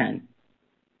 2010.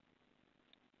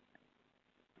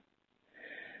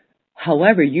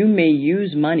 However, you may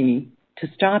use money to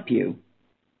stop you.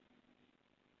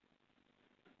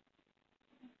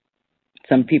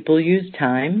 Some people use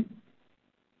time.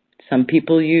 Some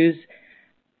people use,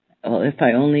 if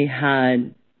I only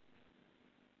had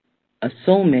a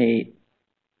soulmate,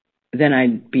 then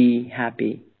I'd be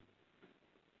happy.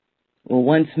 Well,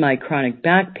 once my chronic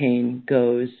back pain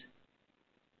goes,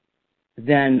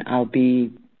 then I'll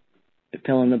be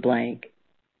fill in the blank.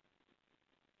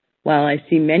 While I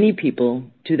see many people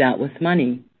do that with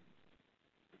money,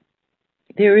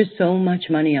 there is so much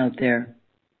money out there.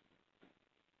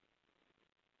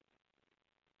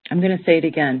 I'm going to say it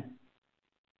again.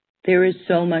 There is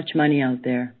so much money out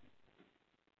there.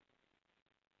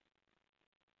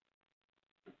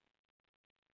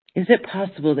 Is it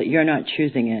possible that you're not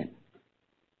choosing it?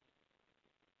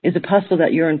 Is it possible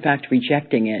that you're in fact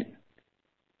rejecting it?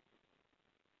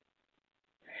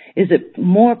 Is it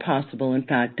more possible, in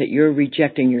fact, that you're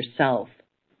rejecting yourself,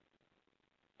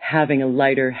 having a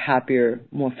lighter, happier,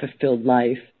 more fulfilled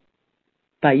life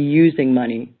by using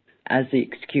money as the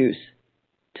excuse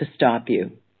to stop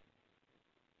you?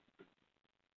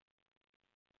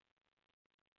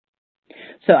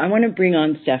 So I want to bring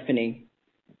on Stephanie.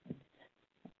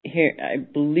 Here, I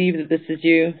believe that this is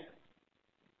you.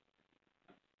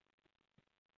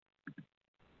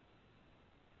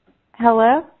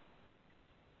 Hello?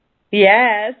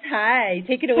 Yes, hi.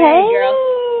 Take it away, hey.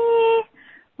 Girl.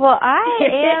 Well,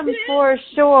 I am for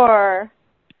sure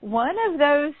one of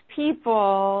those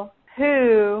people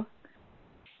who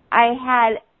I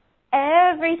had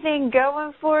everything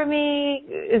going for me,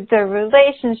 the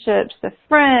relationships, the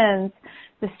friends,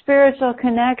 the spiritual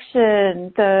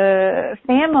connection, the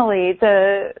family.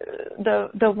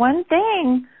 The one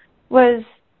thing was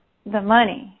the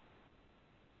money.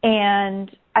 And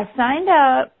I signed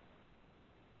up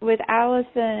with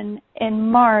Allison in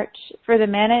March for the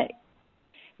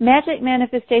Magic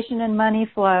Manifestation and Money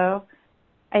Flow.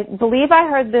 I believe I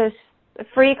heard this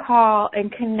free call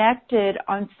and connected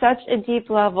on such a deep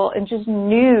level and just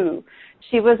knew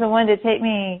she was the one to take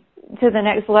me to the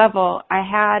next level. I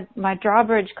had my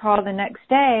drawbridge call the next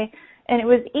day, and it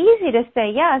was easy to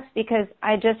say yes because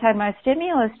I just had my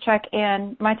stimulus check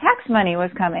and my tax money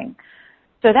was coming.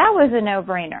 So that was a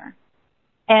no-brainer.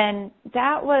 And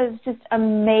that was just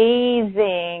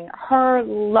amazing. Her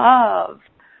love,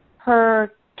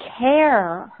 her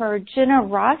care, her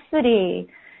generosity,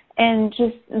 and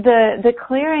just the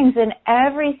clearings and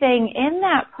everything in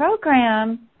that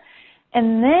program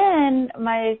And then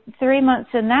my 3 months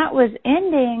in that was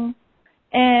ending,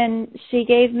 and she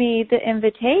gave me the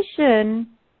invitation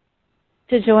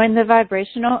to join the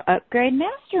Vibrational Upgrade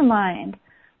Mastermind.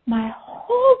 My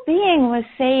whole being was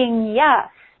saying yes.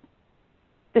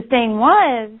 The thing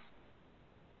was,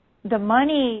 the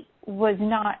money was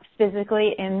not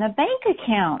physically in the bank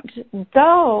account,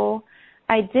 though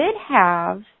I did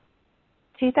have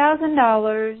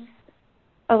 $2,000,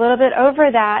 a little bit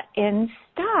over that, in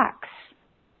stocks.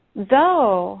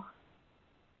 Though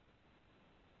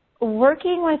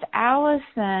working with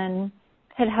Allison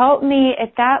had helped me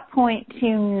at that point to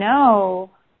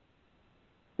know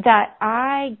that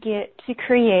I get to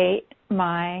create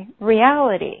my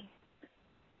reality.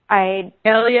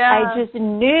 Hell yeah. I just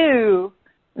knew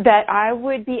that I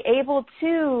would be able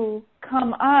to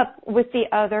come up with the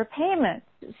other payments.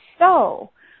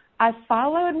 So I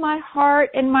followed my heart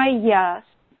and my yes.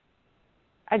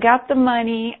 I got the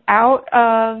money out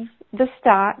of the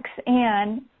stocks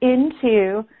and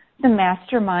into the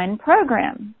mastermind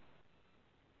program.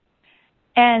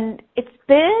 And it's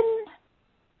been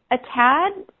a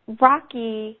tad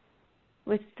rocky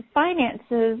with the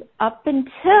finances up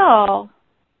until,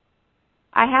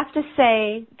 I have to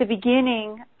say, the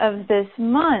beginning of this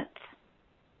month.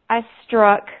 I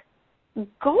struck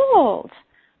gold.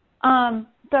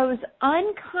 Those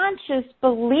unconscious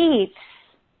beliefs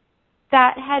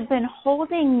that had been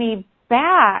holding me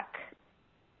back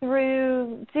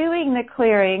through doing the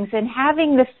clearings and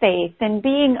having the faith and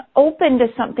being open to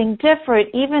something different,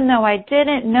 even though I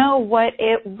didn't know what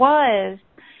it was,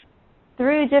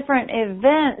 through different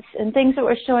events and things that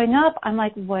were showing up, I'm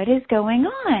like, what is going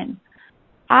on?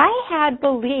 I had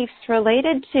beliefs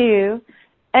related to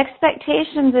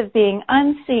expectations of being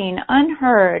unseen,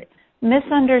 unheard,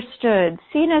 misunderstood,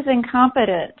 seen as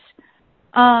incompetent,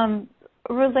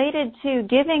 related to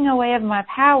giving away of my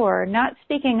power, not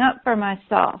speaking up for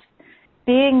myself,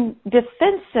 being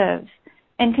defensive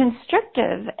and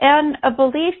constrictive, and a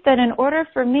belief that in order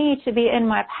for me to be in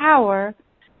my power,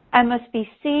 I must be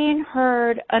seen,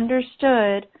 heard,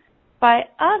 understood by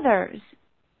others,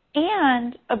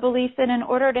 and a belief that in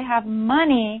order to have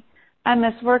money, I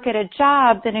must work at a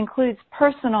job that includes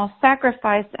personal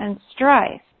sacrifice and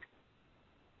strife.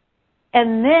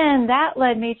 And then that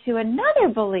led me to another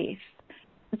belief,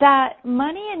 that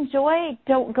money and joy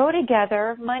don't go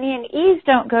together, money and ease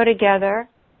don't go together,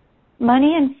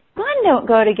 money and fun don't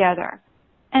go together.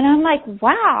 And I'm like,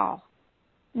 wow,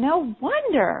 no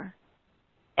wonder.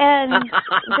 And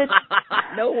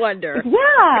no wonder.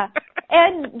 Yeah.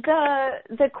 And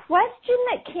the question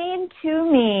that came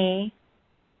to me,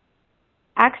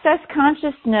 access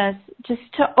consciousness, just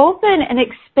to open and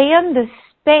expand the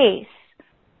space.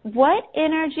 What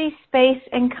energy, space,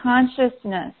 and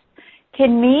consciousness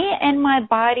can me and my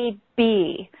body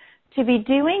be to be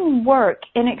doing work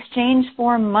in exchange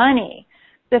for money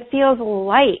that feels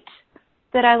light,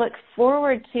 that I look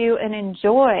forward to and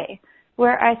enjoy,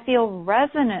 where I feel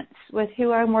resonance with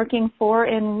who I'm working for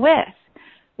and with,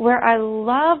 where I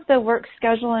love the work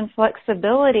schedule and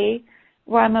flexibility,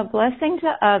 where I'm a blessing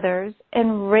to others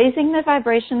and raising the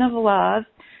vibration of love,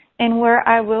 and where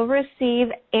I will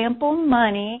receive ample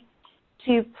money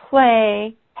to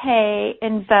play, pay,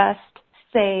 invest,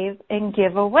 save, and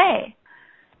give away.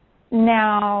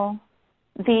 Now,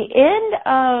 the end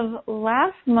of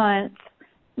last month,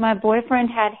 my boyfriend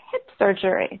had hip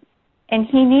surgery, and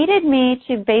he needed me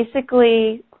to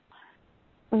basically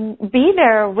be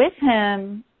there with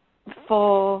him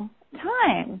full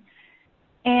time.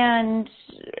 And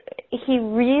he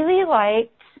really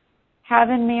liked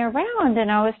having me around,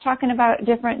 and I was talking about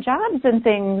different jobs and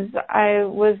things I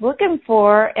was looking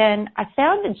for, and I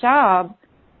found a job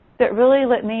that really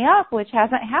lit me up, which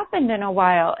hasn't happened in a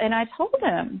while. And I told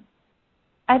him,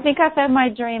 I think I found my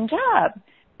dream job.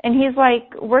 And he's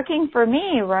like, working for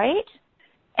me, right?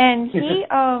 And he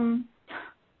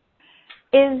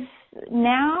is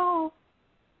now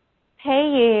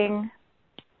paying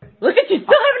Look at you,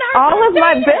 still having all of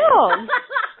my bills.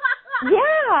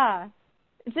 Yeah.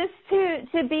 Just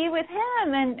to be with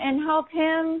him and help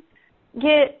him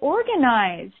get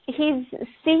organized. He's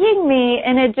seeing me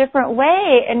in a different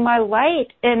way, in my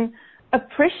light, and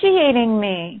appreciating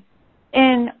me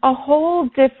in a whole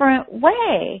different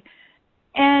way.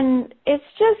 And it's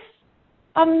just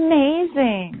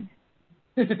amazing.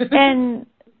 And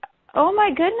oh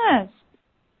my goodness.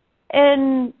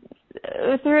 And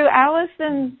through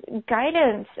Allison's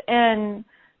guidance and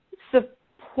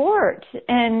support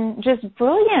and just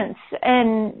brilliance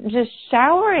and just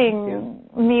showering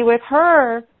me with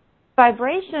her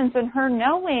vibrations and her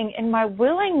knowing and my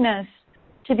willingness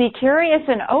to be curious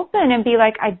and open and be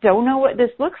like, I don't know what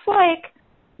this looks like.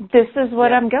 This is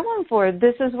what I'm going for.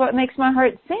 This is what makes my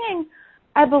heart sing.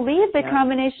 I believe the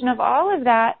combination of all of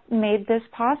that made this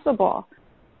possible.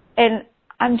 And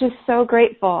I'm just so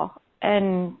grateful.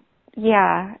 And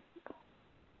yeah,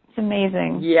 it's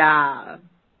amazing. Yeah.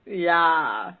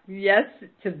 Yeah. Yes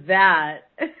to that.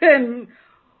 And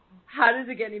how does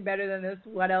it get any better than this?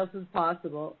 What else is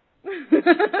possible?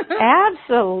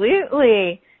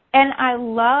 Absolutely. And I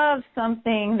love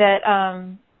something that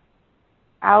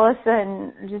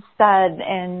Allison just said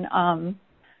in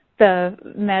the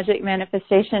magic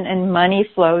manifestation and money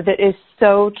flow that is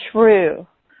so true.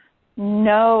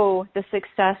 Know the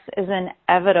success is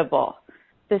inevitable.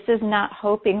 This is not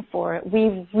hoping for it.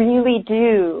 We really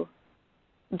do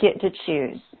get to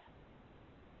choose.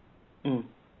 Mm.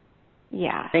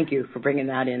 Yeah. Thank you for bringing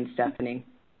that in, Stephanie.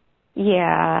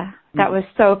 Yeah, that was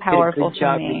so powerful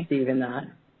for me. You did a good job receiving that.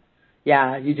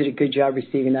 Yeah, you did a good job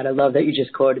receiving that. I love that you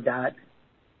just quoted that.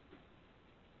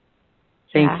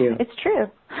 Thank you. It's true.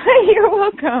 You're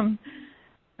welcome.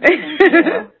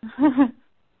 It's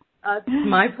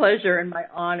my pleasure and my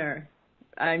honor.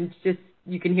 I'm just,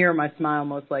 you can hear my smile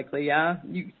most likely, yeah?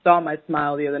 You saw my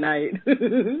smile the other night.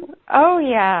 Oh,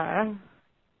 yeah.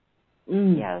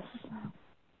 Yes.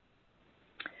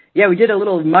 Yeah, we did a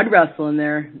little mud wrestle in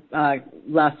there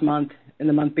last month and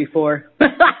the month before.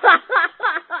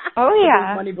 Oh,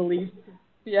 yeah. Money beliefs.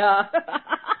 Yeah.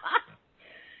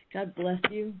 God bless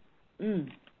you.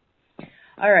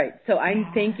 All right, so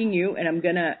I'm thanking you, and I'm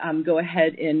going to go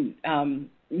ahead and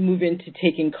move into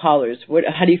taking callers.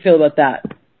 How do you feel about that?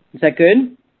 Is that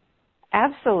good?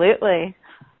 Absolutely.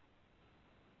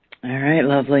 All right,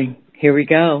 lovely. Here we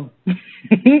go.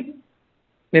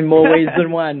 In more ways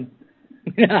than one.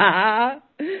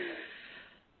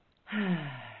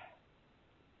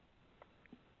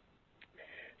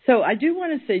 So I do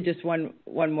want to say just one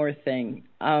more thing.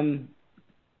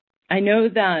 I know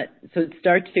that, so it's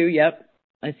star 2, yep.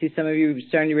 I see some of you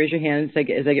starting to raise your hands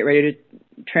as I get ready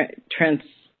to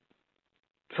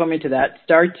transform into that.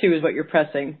 Star 2 is what you're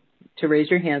pressing to raise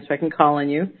your hand so I can call on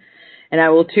you. And I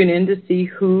will tune in to see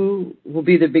who will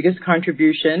be the biggest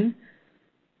contribution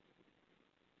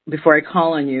before I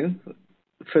call on you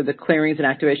for the clearings and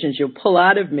activations you'll pull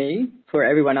out of me for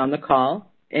everyone on the call.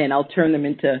 And I'll turn them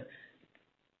into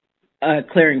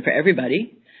clearing for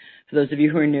everybody, for those of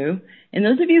you who are new. And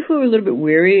those of you who are a little bit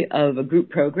weary of a group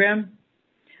program,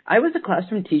 I was a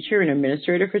classroom teacher and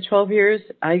administrator for 12 years.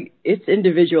 It's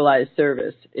individualized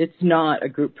service. It's not a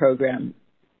group program.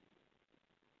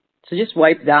 So just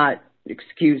wipe that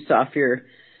excuse off your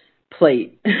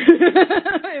plate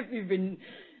if you've been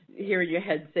hearing your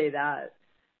head say that,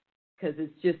 because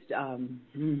it's just,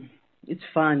 it's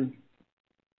fun.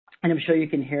 And I'm sure you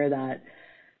can hear that.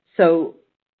 So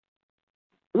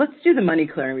let's do the money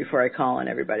clearing before I call on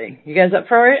everybody. You guys up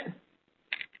for it?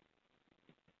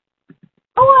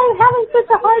 Oh, I'm having such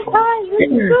a hard time. This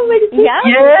is so many people.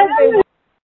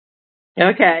 Yeah.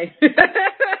 Okay.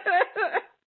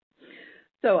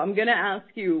 So I'm going to ask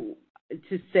you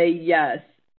to say yes.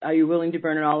 Are you willing to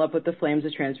burn it all up with the flames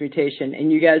of transmutation?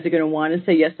 And you guys are going to want to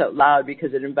say yes out loud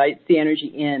because it invites the energy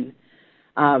in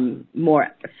more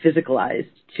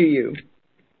physicalized to you.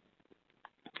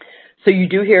 So you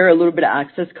do hear a little bit of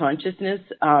access consciousness.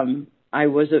 I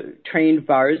was a trained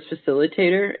VARS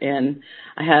facilitator, and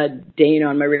I had Dane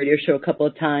on my radio show a couple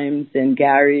of times, and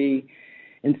Gary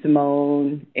and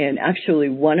Simone. And actually,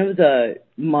 one of the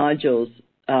modules,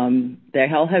 they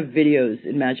all have videos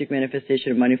in Magic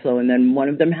Manifestation and Money Flow, and then one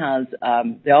of them has,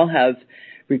 they all have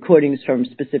recordings from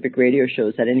specific radio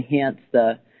shows that enhance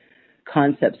the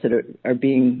concepts that are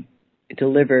being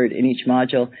delivered in each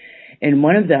module. And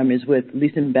one of them is with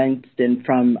Lisa Benston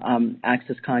from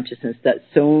Access Consciousness that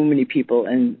so many people,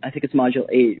 and I think it's Module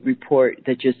 8, report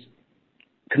that just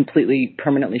completely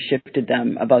permanently shifted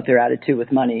them about their attitude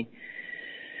with money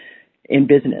in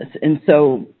business. And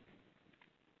so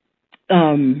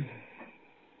I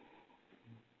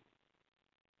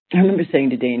remember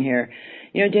saying to Dane here,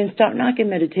 you know, Dane, stop knocking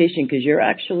meditation because you're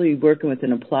actually working with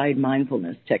an applied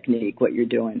mindfulness technique, what you're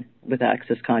doing with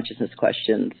Access Consciousness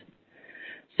questions.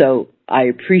 So I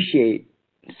appreciate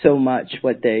so much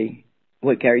what Gary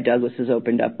Douglas has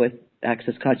opened up with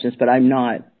Access Consciousness, but I'm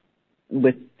not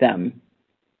with them.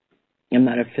 I'm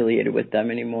not affiliated with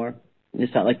them anymore.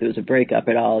 It's not like there was a breakup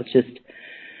at all. It's just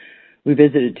we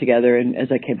visited together, and as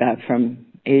I came back from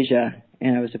Asia,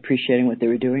 and I was appreciating what they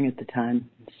were doing at the time,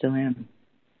 still am.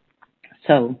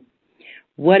 So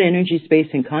what energy, space,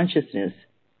 and consciousness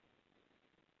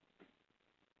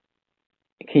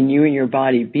can you and your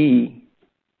body be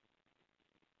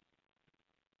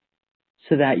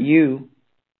so that you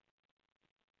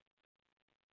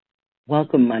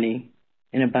welcome money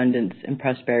in abundance and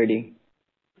prosperity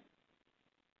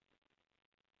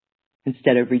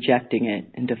instead of rejecting it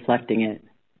and deflecting it.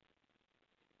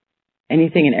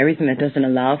 Anything and everything that doesn't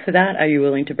allow for that, are you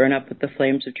willing to burn up with the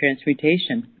flames of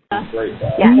transmutation? Yes.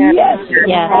 Yes.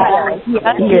 Yes.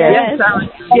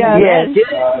 Yes.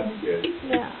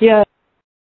 Yes. Yes.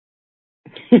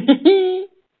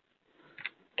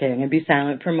 Okay, I'm going to be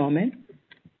silent for a moment.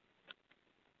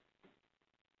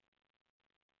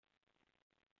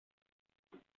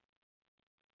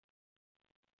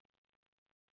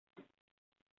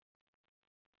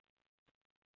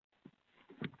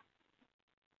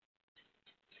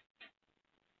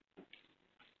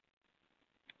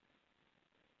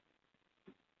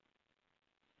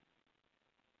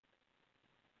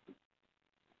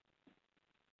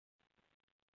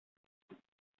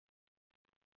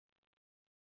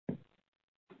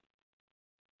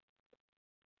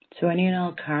 So any and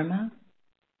all karma,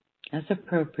 as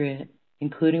appropriate,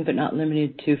 including but not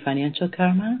limited to financial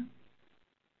karma,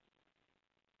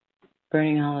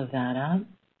 burning all of that up.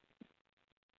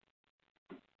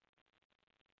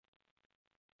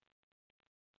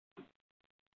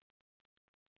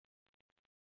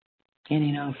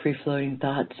 And free-floating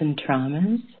thoughts and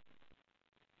traumas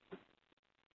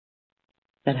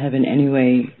that have in any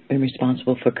way been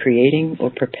responsible for creating or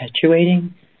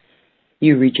perpetuating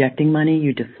you rejecting money,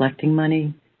 you deflecting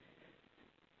money,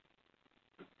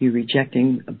 you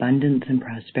rejecting abundance and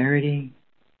prosperity,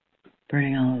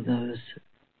 burning all of those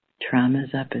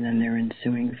traumas up and then their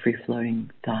ensuing free-floating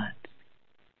thoughts.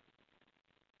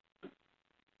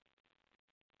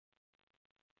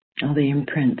 All the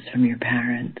imprints from your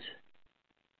parents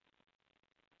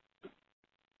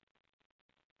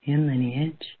and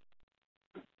lineage,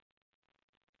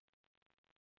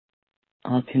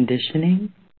 all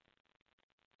conditioning,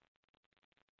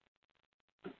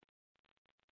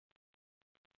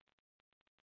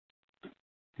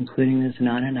 including there's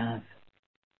not enough,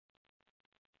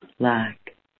 lack.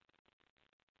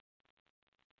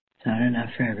 It's not enough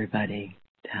for everybody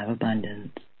to have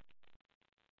abundance.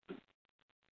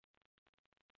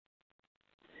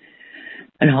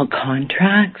 And all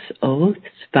contracts, oaths,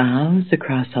 vows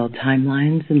across all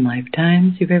timelines and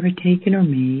lifetimes you've ever taken or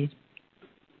made,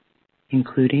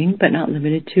 including but not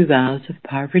limited to vows of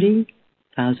poverty,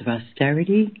 vows of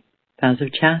austerity, vows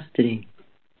of chastity.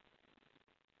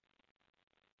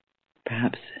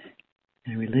 Perhaps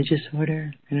in a religious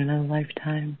order in another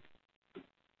lifetime.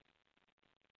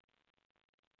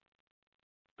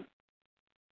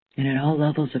 And at all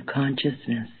levels of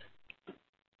consciousness,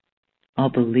 all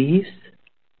beliefs,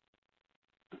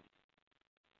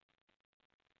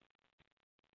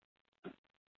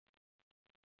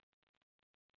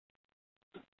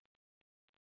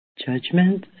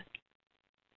 judgments,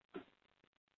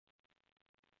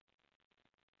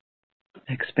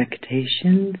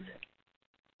 expectations,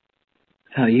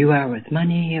 how you are with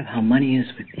money, of how money is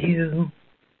with you,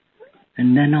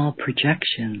 and then all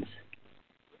projections.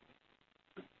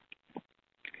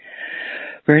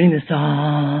 Burning this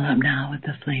all up now with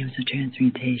the flames of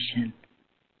transmutation.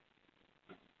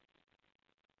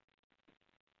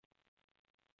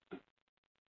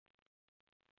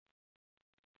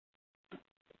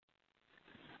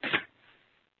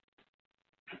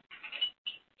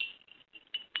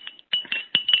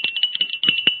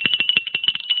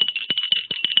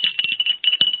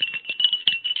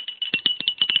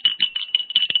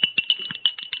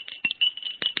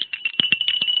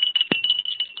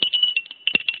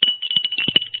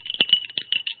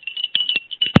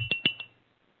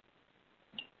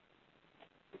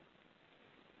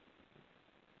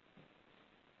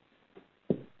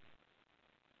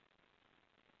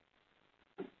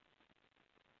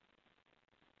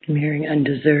 I'm hearing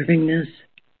undeservingness,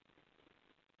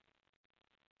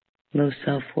 low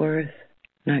self-worth,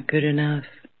 not good enough.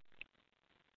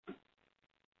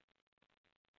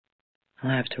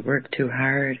 I'll have to work too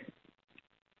hard.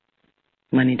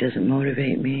 Money doesn't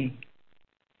motivate me.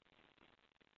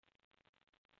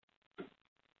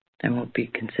 I won't be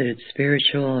considered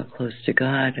spiritual or close to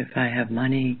God if I have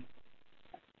money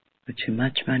or too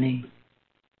much money.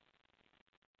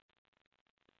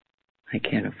 I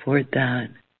can't afford that.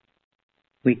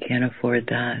 We can't afford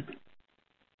that.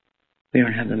 We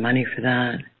don't have the money for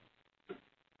that.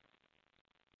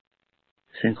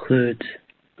 This includes,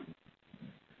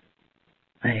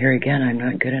 I hear again, I'm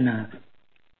not good enough.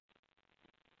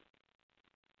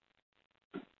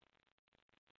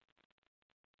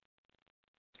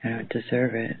 I don't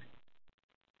deserve it.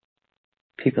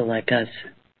 People like us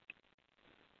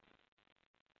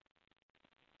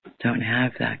don't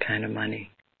have that kind of money.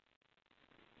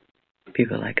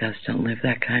 People like us don't live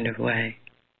that kind of way.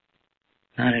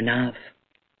 Not enough.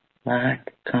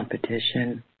 Lack,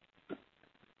 competition.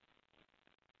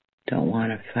 Don't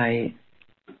want to fight.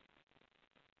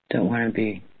 Don't want to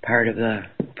be part of the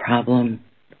problem.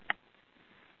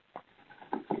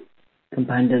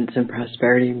 Abundance and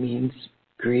prosperity means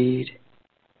greed.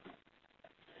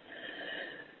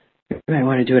 You might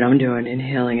want to do what I'm doing,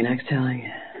 inhaling and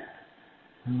exhaling.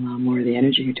 Allow more of the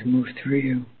energy to move through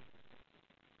you.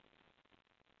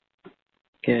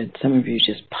 Good. Some of you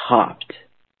just popped.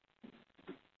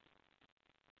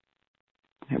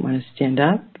 You might want to stand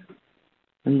up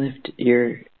and lift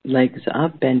your legs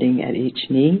up, bending at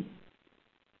each knee.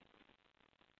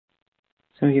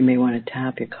 Some of you may want to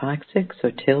tap your coccyx or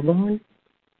tailbone.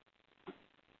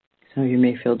 Some of you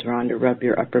may feel drawn to rub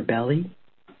your upper belly.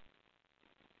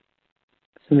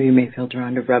 Some of you may feel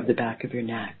drawn to rub the back of your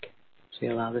neck. So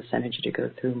you allow this energy to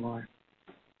go through more.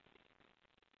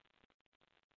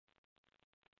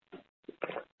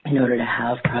 In order to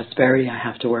have prosperity, I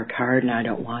have to work hard, and I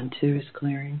don't want to, is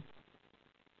clearing.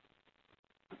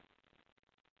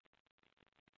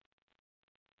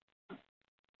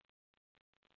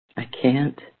 I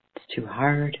can't. It's too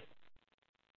hard.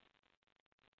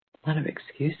 A lot of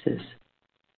excuses.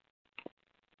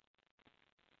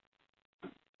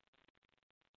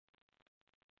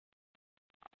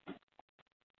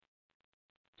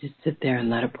 Just sit there and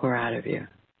let it pour out of you.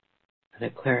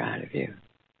 Let it clear out of you.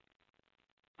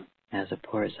 As it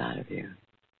pours out of you,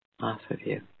 off of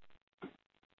you,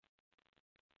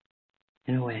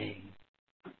 and away,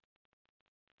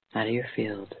 out of your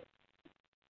field.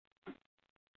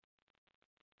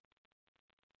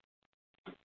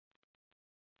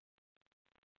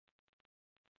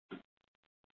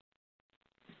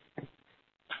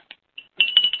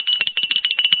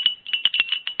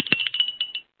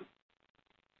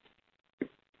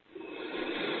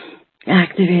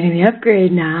 Activating the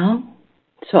upgrade now.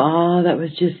 So all that was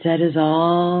just said is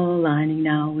all aligning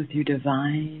now with your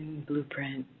divine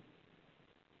blueprint.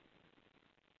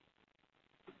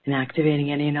 And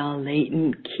activating any and all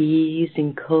latent keys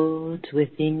and codes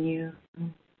within you.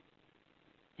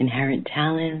 Inherent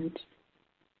talent,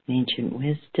 ancient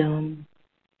wisdom,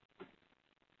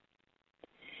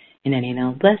 and any and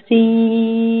all blessings.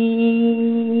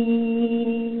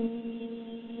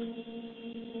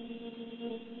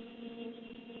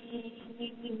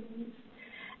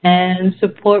 And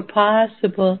support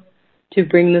possible to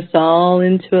bring this all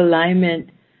into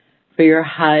alignment for your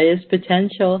highest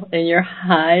potential and your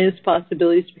highest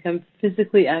possibilities to become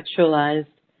physically actualized.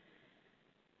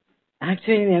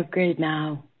 Activating the upgrade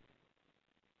now.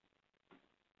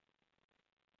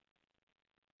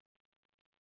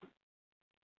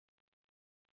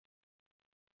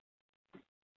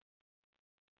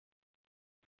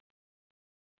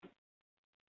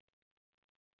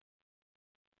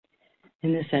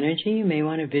 In this energy, you may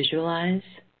want to visualize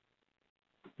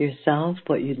yourself,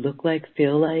 what you'd look like,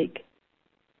 feel like,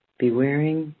 be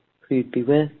wearing, who you'd be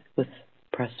with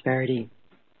prosperity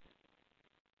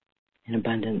and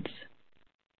abundance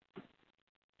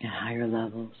at higher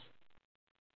levels,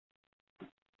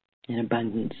 and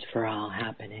abundance for all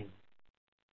happening.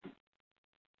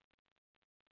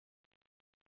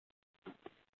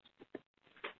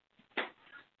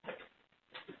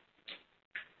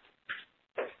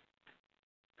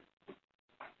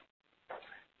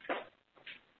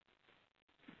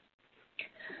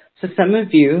 So some of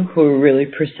you who are really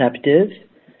perceptive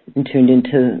and tuned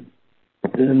into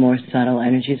the more subtle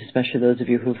energies, especially those of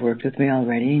you who've worked with me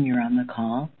already and you're on the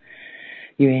call,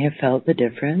 you may have felt the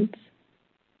difference.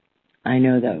 I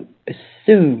know that as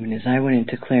soon as I went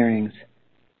into clearings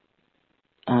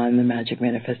on the Magic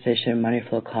Manifestation and Money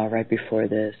Flow call right before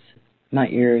this, my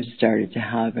ears started to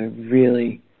have a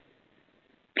really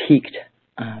peaked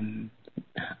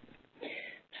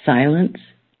silence,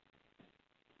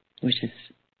 which is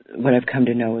what I've come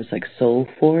to know is like soul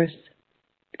force,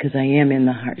 because I am in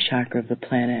the heart chakra of the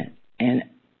planet, and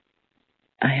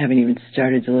I haven't even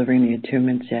started delivering the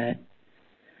attunements yet.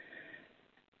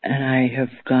 And I have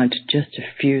gone to just a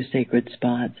few sacred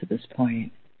spots at this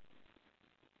point.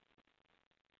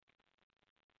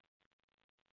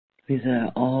 These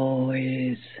are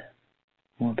always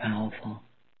more powerful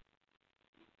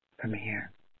from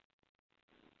here.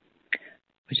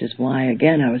 Which is why,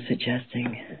 again, I was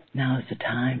suggesting now is the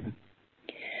time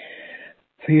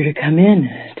for you to come in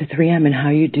to 3M. And how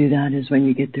you do that is when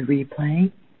you get the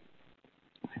replay,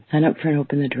 sign up for an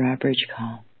Open the Drawbridge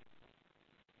call.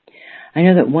 I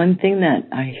know that one thing that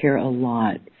I hear a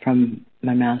lot from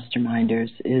my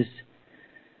masterminders is,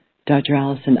 Dr.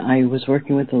 Allison, I was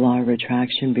working with the law of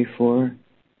attraction before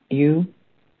you,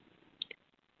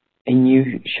 And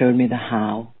you showed me the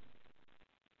how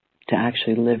to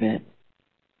actually live it.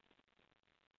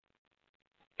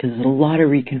 Because there's a lot of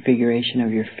reconfiguration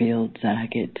of your fields that I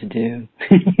get to do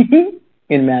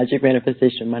in Magic,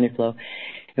 Manifestation, Money Flow.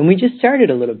 And we just started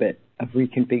a little bit of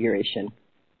reconfiguration.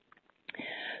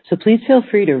 So please feel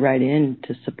free to write in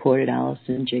to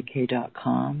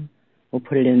support@AllisonJK.com. We'll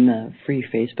put it in the free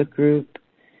Facebook group.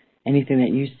 Anything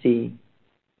that you see.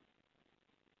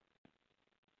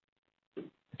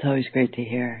 It's always great to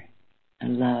hear. I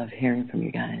love hearing from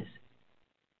you guys.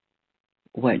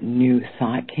 What new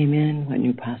thought came in, what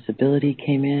new possibility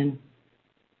came in,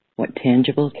 what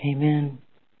tangible came in.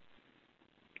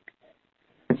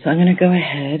 So I'm going to go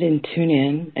ahead and tune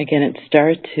in. Again, it's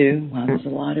 *2. Wow, there's a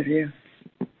lot of you.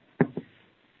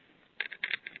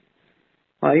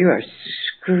 Wow, you are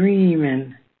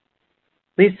screaming.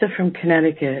 Lisa from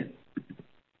Connecticut.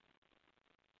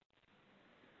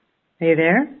 Are you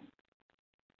there?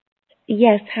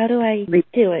 Yes, how do I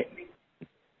do it?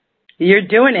 You're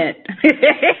doing it.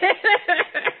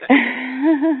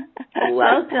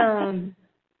 Welcome.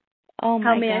 Oh my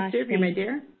How may gosh, I serve you, my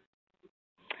dear?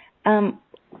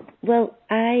 Well,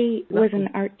 I was an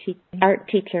art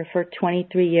teacher for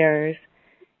 23 years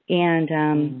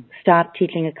and stopped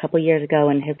teaching a couple years ago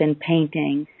and have been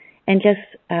painting. And just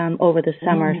over the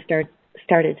summer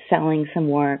started selling some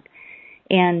work.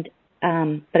 And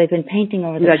but I've been painting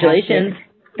over the Congratulations.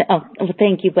 Oh, well,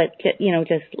 thank you. But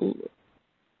just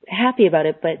happy about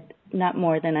it, but not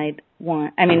more than I'd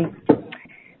want. I mean,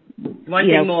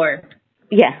 wanting more.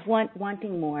 Yeah,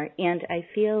 wanting more. And I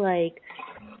feel like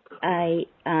I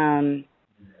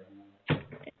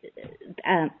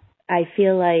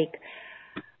feel like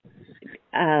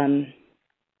I'm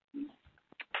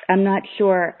not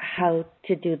sure how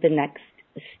to do the next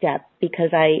step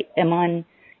because I am on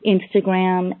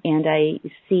Instagram and I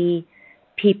see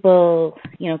people,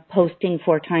 posting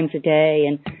 4 times a day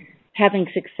and having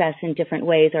success in different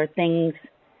ways or things.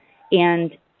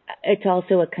 And it's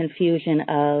also a confusion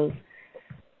of,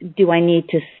 do I need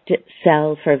to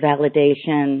sell for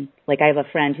validation? Like I have a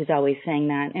friend who's always saying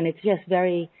that. And it's just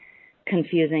very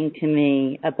confusing to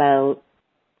me about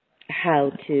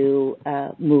how to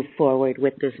move forward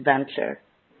with this venture.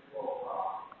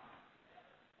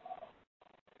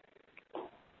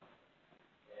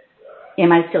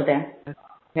 Am I still there?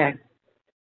 Okay.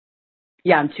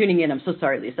 Yeah, I'm tuning in. I'm so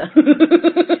sorry, Lisa.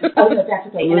 Oh, no, that's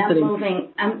okay. And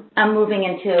I'm moving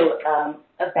into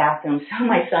a bathroom, so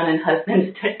my son and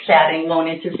husband chatting won't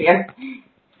interfere.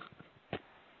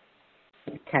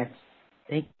 Okay.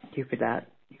 Thank you for that,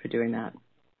 for doing that.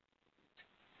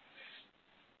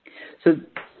 So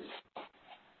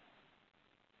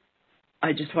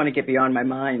I just want to get beyond my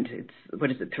mind. It's,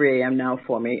 3 a.m. now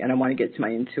for me, and I want to get to my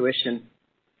intuition,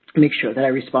 make sure that I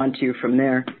respond to you from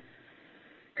there.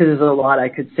 Because there's a lot I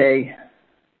could say.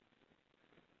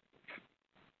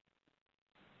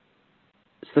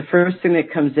 So the first thing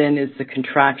that comes in is the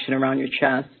contraction around your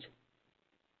chest.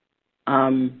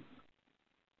 And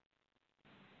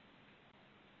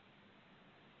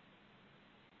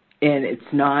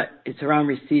it's around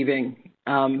receiving.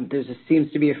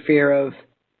 Seems to be a fear of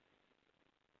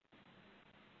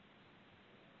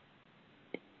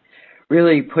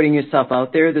really putting yourself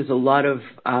out there. There's a lot of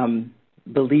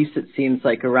beliefs, it seems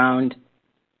like, around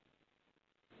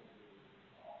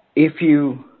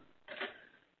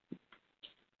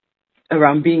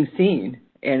around being seen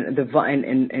and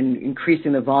and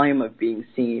increasing the volume of being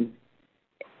seen,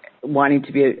 wanting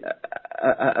to be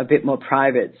a bit more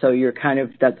private. So you're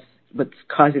that's what's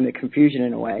causing the confusion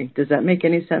in a way. Does that make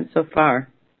any sense so far?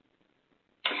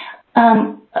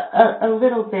 A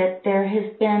little bit. There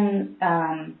has been,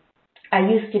 I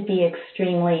used to be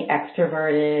extremely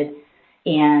extroverted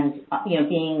and,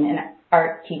 being an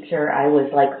art teacher, I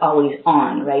was like always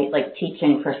on, right? Like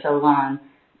teaching for so long,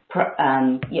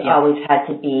 you always had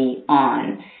to be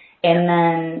on. And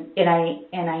I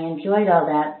enjoyed all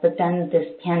that, but then this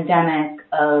pandemic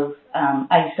of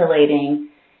isolating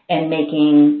and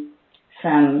making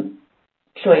some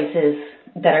choices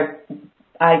that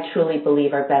I truly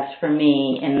believe are best for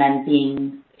me, and then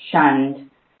being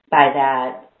shunned by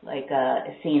that, like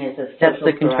seen as a social That's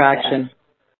the contraction.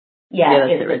 Yeah,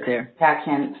 that's it's it right there.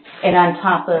 Contraction. And on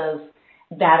top of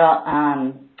that,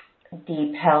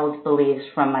 deep held beliefs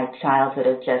from my childhood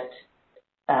of just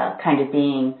kind of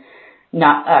being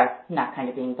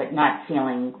but not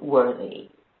feeling worthy.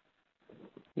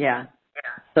 Yeah.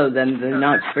 So then the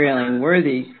not feeling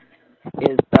worthy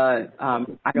is I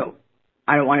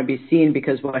don't want to be seen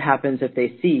because what happens if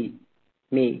they see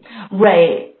me?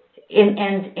 Right.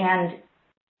 And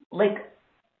like,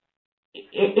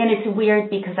 and it's weird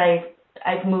because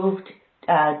I've moved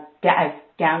I've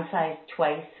downsized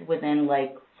twice within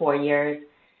like 4 years.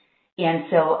 And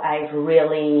so I've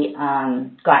really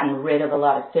gotten rid of a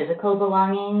lot of physical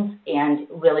belongings and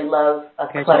really love a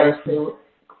clutter-free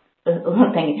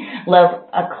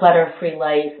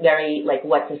life, very like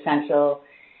what's essential.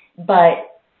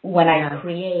 But when I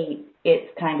create,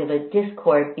 it's kind of a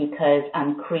discord because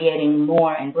I'm creating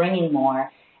more and bringing more,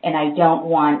 and I don't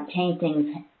want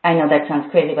paintings. I know that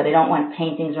sounds crazy, but I don't want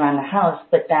paintings around the house.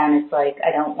 But then it's like I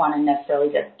don't want to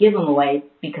necessarily just give them away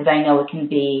because I know it can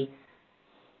be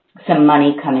some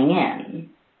money coming in.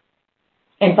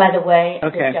 And by the way,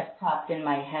 it just popped in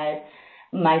my head.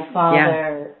 My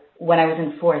father, when I was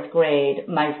in 4th grade,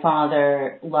 my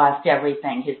father lost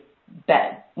everything. His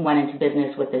went into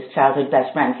business with his childhood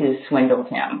best friend who swindled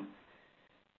him.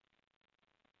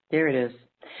 There it is.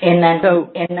 And then,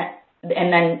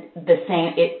 and then the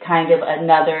same, it kind of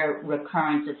another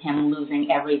recurrence of him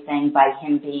losing everything by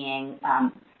him being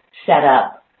set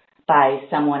up by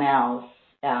someone else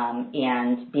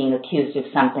and being accused of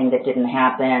something that didn't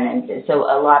happen. And so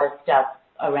a lot of stuff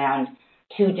around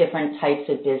 2 different types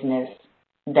of business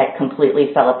that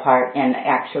completely fell apart and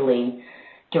actually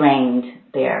drained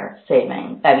their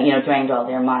savings, drained all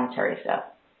their monetary stuff.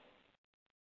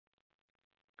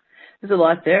 There's a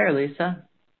lot there, Lisa.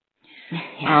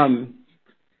 And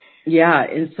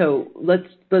so let's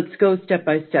go step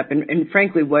by step. And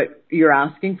frankly, what you're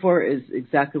asking for is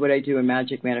exactly what I do in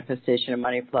Magic Manifestation and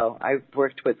Money Flow. I've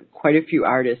worked with quite a few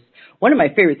artists. One of my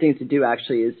favorite things to do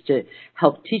actually is to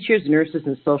help teachers, nurses,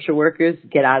 and social workers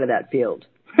get out of that field.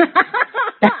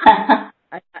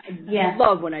 I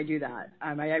love when I do that.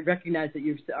 I recognize that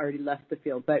you've already left the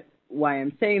field, but why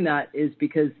I'm saying that is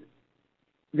because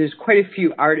there's quite a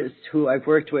few artists who I've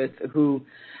worked with who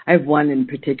I have one in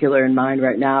particular in mind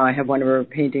right now. I have one of her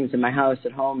paintings in my house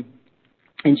at home,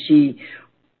 and she,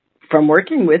 from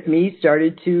working with me,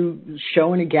 started to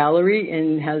show in a gallery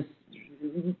and has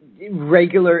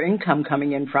regular income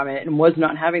coming in from it and was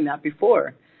not having that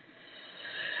before,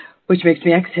 which makes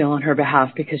me exhale on her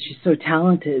behalf because she's so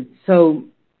talented. So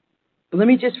let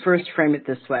me just first frame it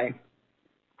this way.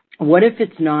 What if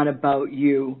it's not about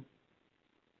you?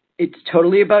 It's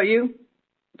totally about you,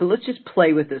 but let's just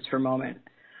play with this for a moment.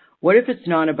 What if it's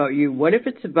not about you? What if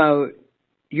it's about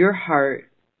your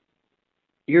heart,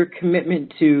 your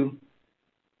commitment to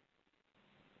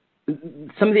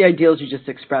some of the ideals you just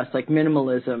expressed, like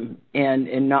minimalism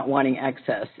and not wanting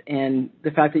excess, and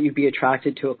the fact that you'd be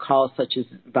attracted to a call such as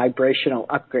vibrational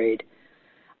upgrade?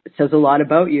 It says a lot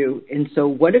about you. And so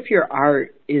what if your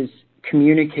art is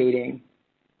communicating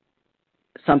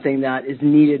something that is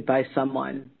needed by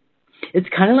someone? It's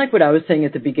kind of like what I was saying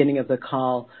at the beginning of the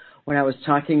call when I was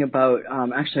talking about,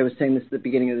 actually I was saying this at the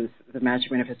beginning of the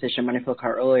Magic Manifestation Money Flow call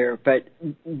earlier, but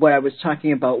what I was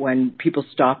talking about when people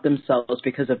stop themselves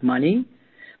because of money,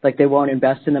 like they won't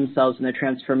invest in themselves in their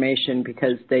transformation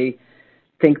because they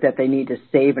think that they need to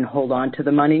save and hold on to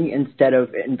the money instead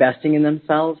of investing in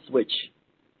themselves, which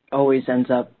always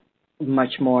ends up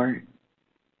much more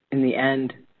in the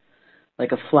end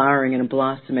like a flowering and a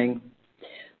blossoming.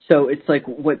 So it's like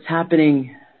what's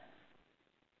happening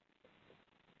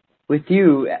with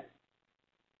you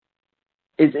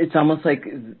is it's almost like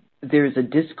there's a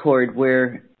discord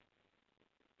where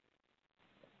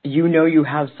you know you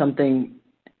have something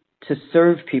to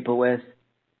serve people with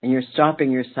and you're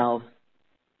stopping yourself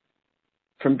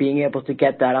from being able to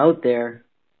get that out there.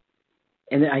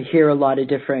 And I hear a lot of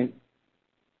different,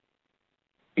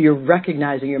 you're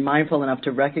recognizing, you're mindful enough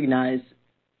to recognize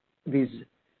these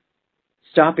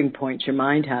stopping points your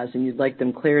mind has, and you'd like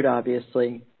them cleared,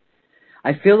 obviously.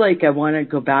 I feel like I want to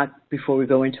go back before we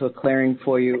go into a clearing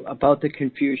for you about the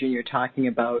confusion you're talking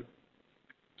about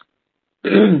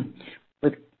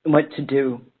with what to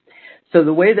do. So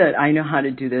the way that I know how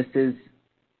to do this is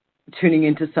tuning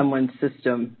into someone's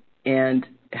system and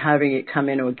having it come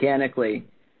in organically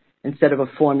instead of a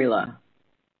formula.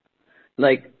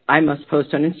 Like I must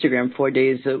post on Instagram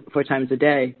 4 times a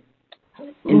day.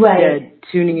 Instead,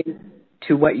 tuning in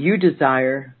to what you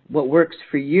desire, what works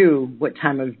for you, what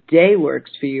time of day works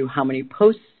for you, how many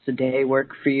posts a day work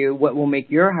for you, what will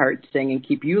make your heart sing and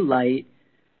keep you light,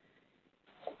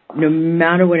 no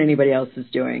matter what anybody else is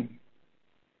doing.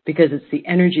 Because it's the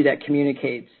energy that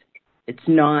communicates. It's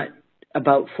not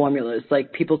about formulas.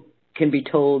 Like people can be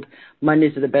told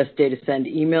Mondays are the best day to send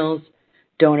emails.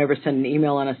 Don't ever send an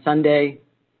email on a Sunday.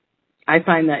 I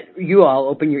find that you all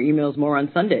open your emails more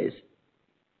on Sundays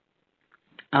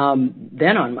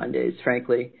than on Mondays,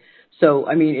 frankly. So,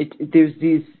 I mean, there's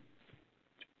these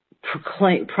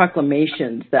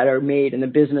proclamations that are made in the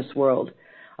business world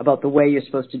about the way you're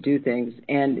supposed to do things.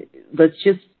 And let's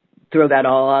just throw that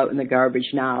all out in the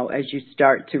garbage now as you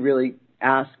start to really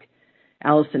ask,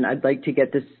 Allison, I'd like to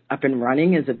get this up and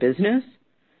running as a business,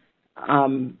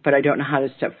 but I don't know how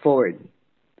to step forward.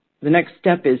 The next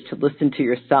step is to listen to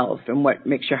yourself and what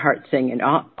makes your heart sing, and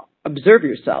observe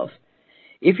yourself.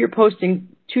 If you're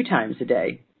posting 2 times a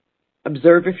day,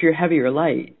 observe if you're heavy or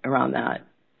light around that.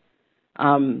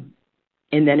 And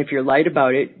then if you're light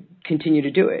about it, continue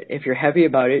to do it. If you're heavy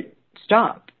about it,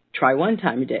 stop. Try 1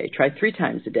 time a day. Try 3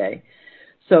 times a day.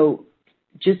 So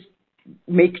just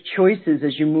make choices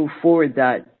as you move forward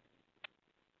that,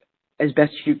 as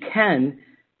best you can,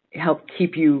 help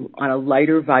keep you on a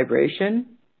lighter vibration,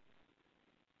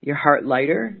 your heart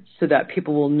lighter, so that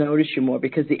people will notice you more,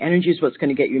 because the energy is what's going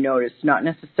to get you noticed, not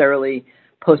necessarily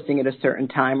posting at a certain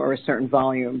time or a certain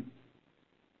volume.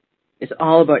 It's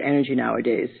all about energy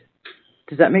nowadays.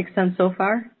 Does that make sense so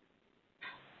far?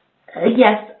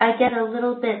 Yes, I get a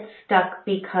little bit stuck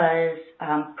because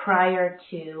prior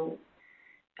to,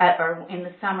 or in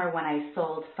the summer when I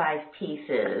sold 5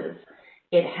 pieces,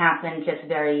 it happened just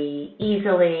very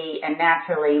easily and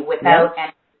naturally without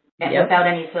without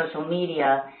any social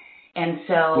media. And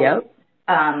so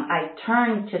I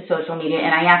turned to social media,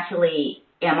 and I actually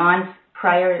am on,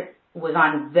 was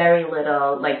on very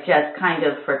little, like just kind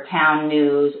of for town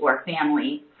news or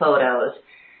family photos.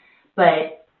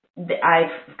 But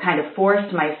I've kind of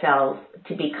forced myself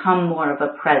to become more of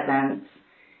a presence,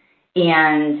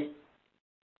 and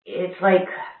it's like,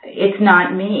 it's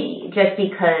not me, just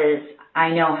because I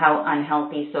know how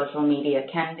unhealthy social media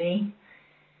can be.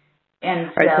 And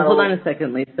all right, so hold on a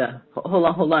second, Lisa.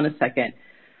 Hold on a second.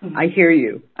 Mm-hmm. I hear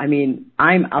you. I mean,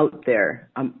 I'm out there.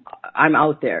 I'm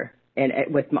out there and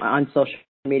on social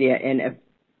media, and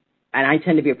I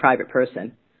tend to be a private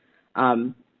person.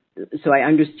 So I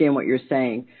understand what you're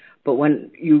saying. But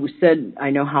when you said,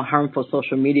 I know how harmful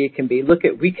social media can be,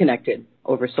 we connected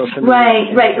over social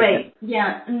media. Right.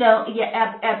 Yeah, no,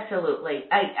 yeah, absolutely.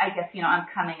 I guess, I'm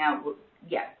coming out.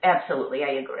 Yeah, absolutely.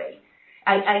 I agree.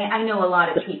 I know a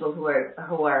lot of people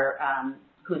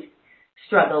who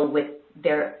struggle with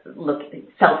their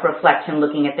self-reflection,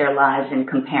 looking at their lives and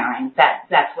comparing.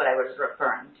 That's what I was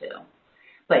referring to.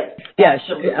 But yeah,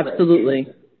 absolutely.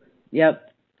 Yep.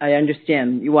 I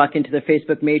understand. You walk into the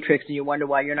Facebook matrix and you wonder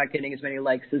why you're not getting as many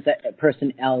likes as that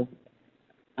person L.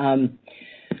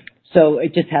 So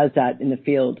it just has that in the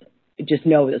field. Just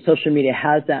know that social media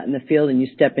has that in the field, and you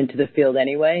step into the field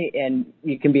anyway, and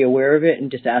you can be aware of it and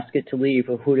just ask it to leave.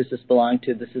 Or who does this belong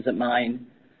to? This isn't mine.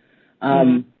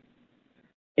 And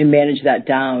manage that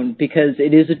down, because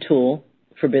it is a tool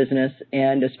for business,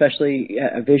 and especially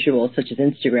a visual such as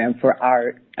Instagram for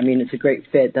art. I mean, it's a great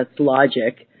fit. That's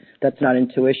logic. That's not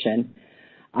intuition.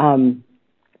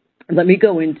 Let me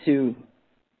go into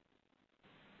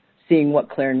seeing what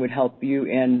Claren would help you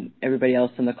and everybody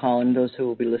else on the call, and those who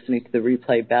will be listening to the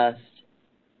replay best.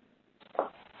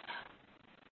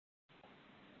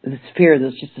 This fear,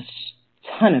 there's just a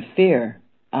ton of fear.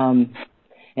 And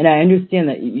I understand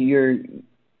that you're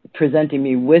presenting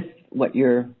me with what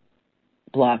your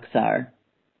blocks are.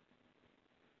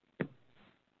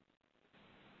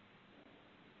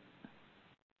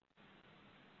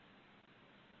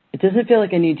 It doesn't feel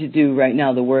like I need to do right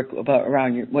now the work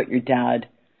around what your dad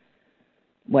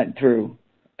went through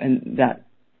and that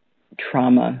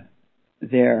trauma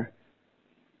there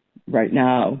right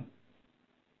now.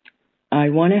 I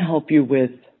want to help you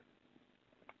with,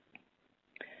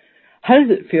 how does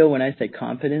it feel when I say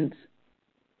confidence?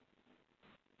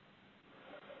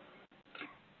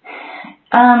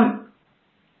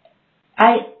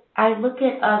 I look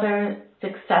at other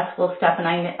successful stuff, and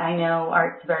I know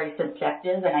art's very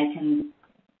subjective, and I can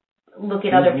look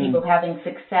at other people having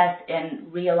success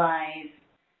and realize,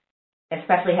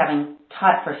 especially having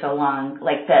taught for so long,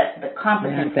 like the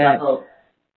competence level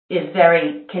is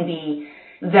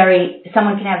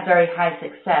someone can have very high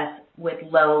success with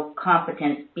low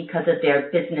competence because of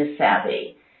their business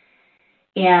savvy.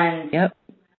 And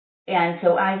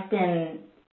so I've been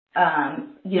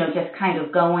just kind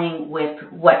of going with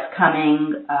what's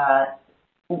coming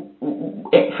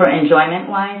for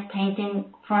enjoyment-wise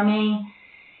painting for me,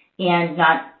 and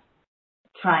not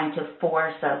trying to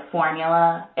force a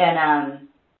formula, and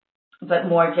but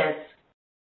more just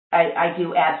I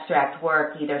do abstract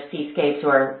work, either seascapes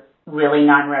or really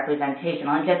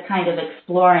non-representational, and just kind of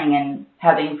exploring and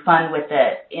having fun with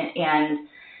it,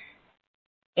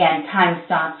 and time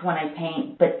stops when I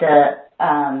paint, but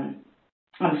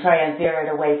I'm sorry, I veered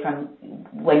away from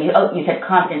when you said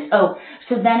confidence. Oh,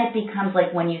 so then it becomes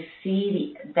like when you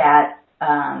see that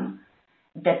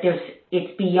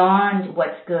it's beyond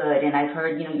what's good, and I've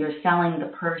heard, you're selling the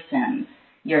person,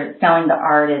 you're selling the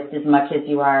artist as much as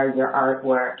you are your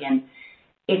artwork. And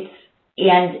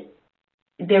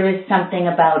there is something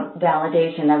about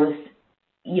validation.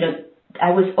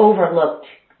 I was overlooked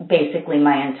basically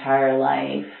my entire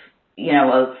life,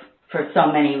 for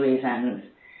so many reasons.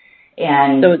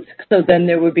 And so then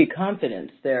there would be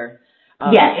confidence there.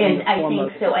 Yeah, and I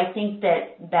think so. I think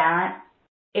that,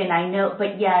 and I know,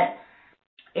 but yet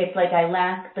it's like I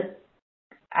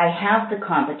have the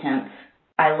competence,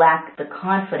 I lack the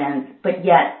confidence, but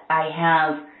yet I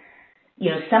have,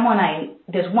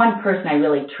 there's one person I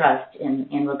really trust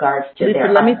in regards to Lisa,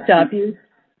 their. let me stop you.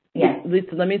 Yeah.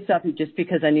 Lisa, let me stop you just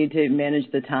because I need to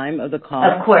manage the time of the call.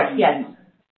 Of course, yes.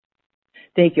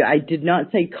 Thank you. I did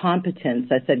not say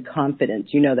competence. I said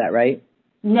confidence. You know that, right?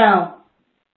 No,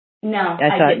 I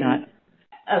thought didn't. not.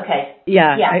 Okay.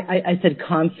 Yeah. I said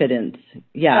confidence.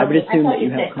 Yeah, I would assume that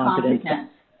you have confidence.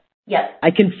 Yes.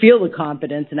 I can feel the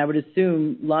confidence, and I would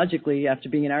assume logically, after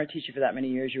being an art teacher for that many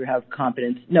years, you have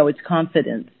confidence. No, it's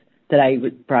confidence that I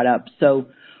brought up. So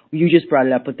you just brought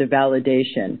it up with the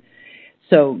validation.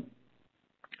 So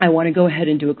I want to go ahead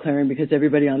and do a clearing because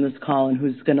everybody on this call and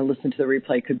who's going to listen to the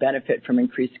replay could benefit from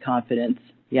increased confidence.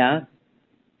 Yeah?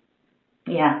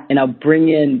 Yeah. And I'll bring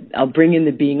in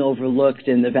the being overlooked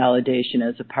and the validation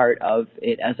as a part of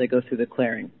it as I go through the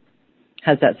clearing.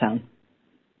 How's that sound?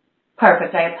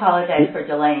 Perfect. I apologize for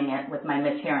delaying it with my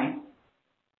mishearing.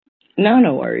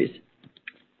 No worries.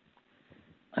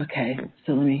 Okay,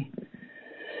 so let me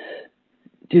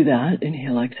do that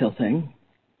inhale, exhale thing.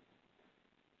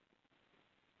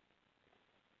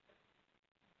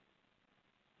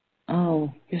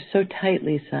 Oh, you're so tight,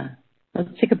 Lisa. Let's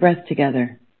take a breath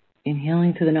together.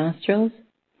 Inhaling through the nostrils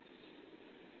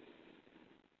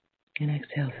and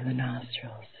exhale through the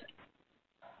nostrils.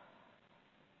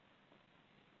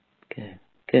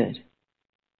 Good.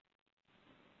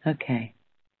 Okay.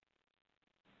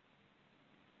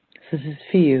 So this is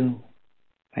for you,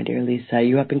 my dear Lisa. Are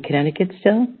you up in Connecticut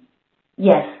still?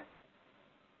 Yes.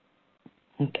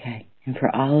 Okay. And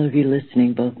for all of you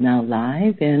listening, both now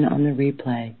live and on the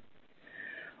replay,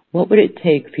 what would it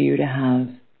take for you to have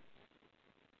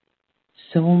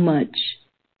so much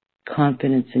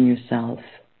confidence in yourself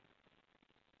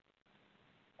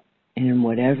and in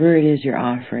whatever it is you're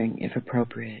offering, if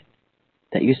appropriate,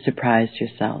 that you surprised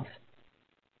yourself?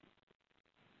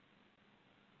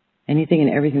 Anything and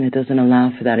everything that doesn't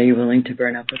allow for that, are you willing to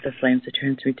burn up with the flames of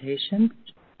transmutation?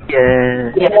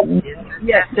 Yes.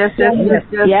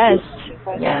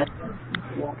 Yes.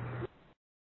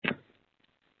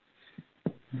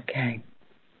 Okay.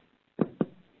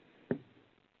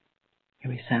 Can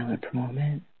we silent for a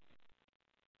moment?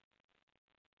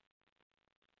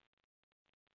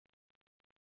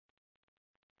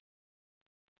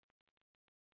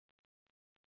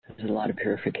 There's a lot of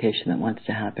purification that wants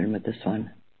to happen with this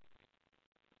one.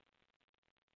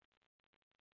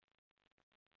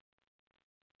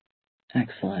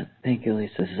 Excellent. Thank you,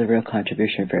 Lisa. This is a real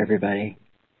contribution for everybody.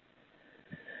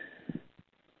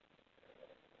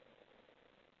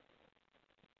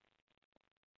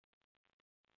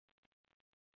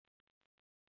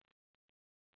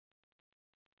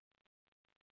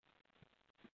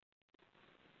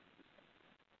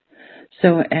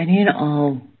 So any and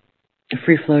all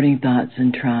free-floating thoughts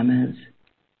and traumas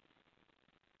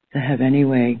that have any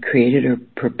way created or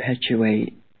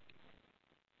perpetuate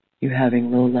you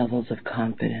having low levels of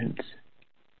confidence,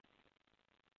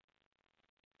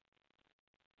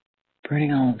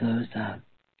 burning all of those up,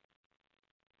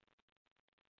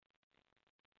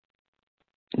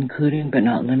 including but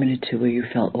not limited to where you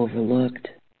felt overlooked,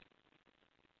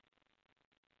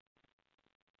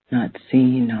 not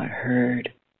seen, not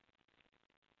heard,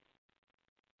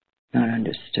 not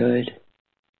understood.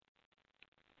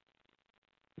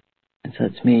 And so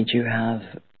it's made you have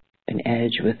an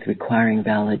edge with requiring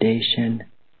validation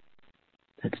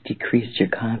that's decreased your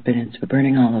confidence. We're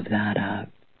burning all of that up.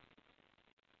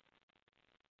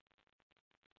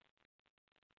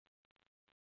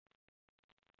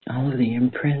 All of the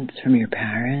imprints from your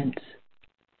parents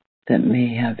that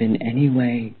may have in any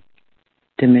way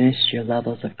diminished your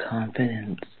levels of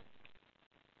confidence.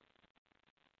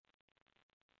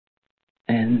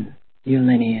 And your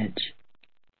lineage.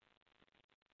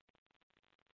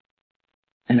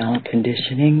 And all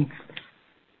conditioning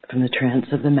from the trance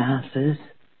of the masses,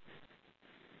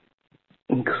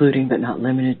 including but not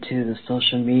limited to the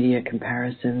social media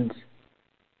comparisons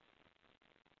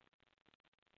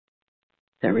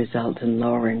that result in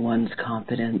lowering one's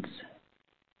confidence,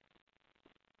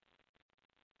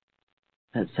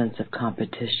 that sense of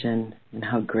competition and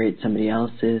how great somebody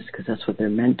else is, because that's what they're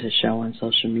meant to show on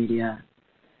social media,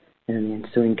 and the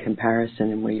ensuing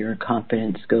comparison, and where your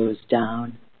confidence goes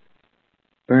down,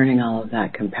 burning all of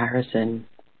that comparison,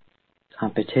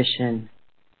 competition,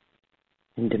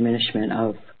 and diminishment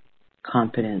of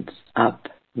confidence up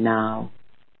now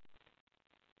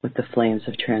with the flames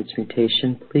of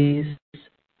transmutation, please.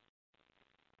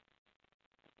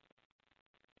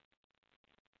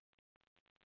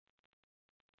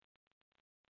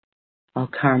 All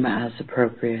karma as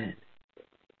appropriate.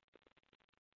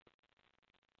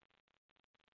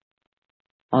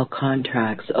 All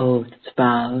contracts, oaths,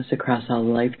 vows across all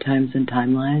lifetimes and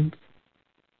timelines,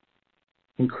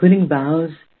 including vows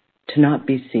to not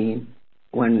be seen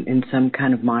when in some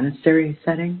kind of monastery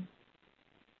setting.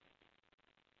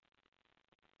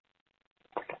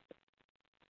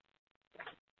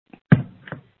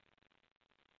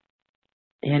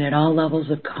 And at all levels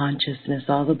of consciousness,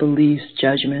 all the beliefs,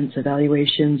 judgments,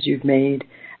 evaluations you've made,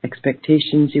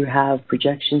 expectations you have,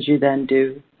 projections you then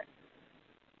do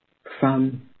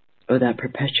from or that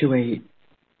perpetuate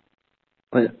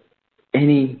or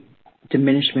any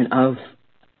diminishment of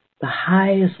the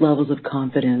highest levels of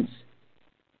confidence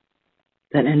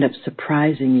that end up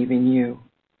surprising even you.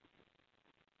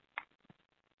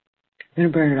 I'm going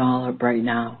to burn it all up right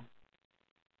now.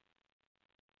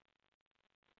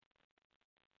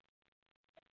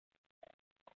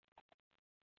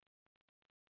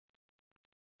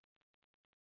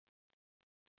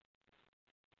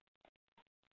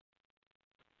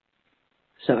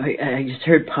 So I just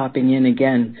heard popping in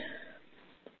again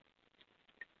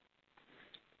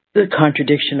the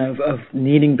contradiction of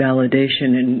needing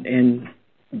validation and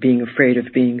being afraid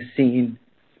of being seen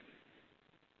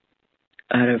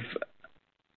out of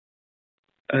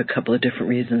a couple of different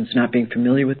reasons. Not being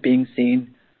familiar with being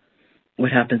seen.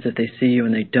 What happens if they see you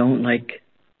and they don't like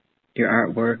your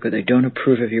artwork, or they don't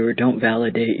approve of you, or don't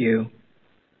validate you?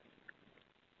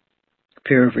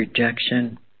 Fear of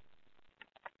rejection.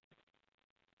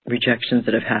 Rejections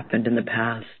that have happened in the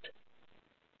past,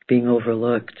 being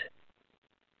overlooked,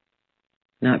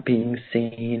 not being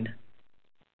seen,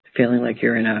 feeling like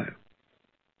you're in a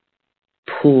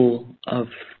pool of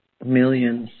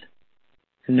millions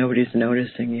and nobody's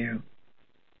noticing you,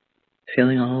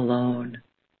 feeling all alone.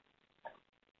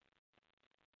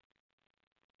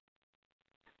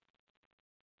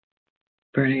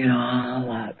 Burning it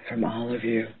all up from all of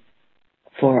you,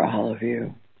 for all of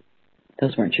you.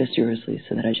 Those weren't just yours,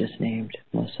 Lisa, that I just named.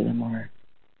 Most of them were.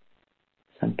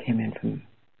 Some came in from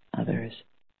others.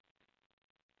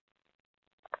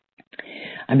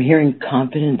 I'm hearing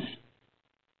confidence,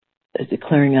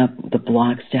 clearing up the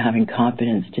blocks to having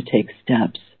confidence to take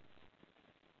steps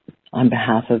on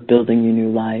behalf of building your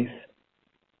new life.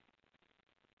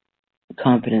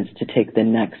 Confidence to take the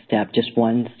next step, just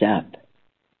one step.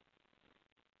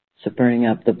 So burning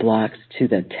up the blocks to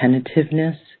the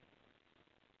tentativeness.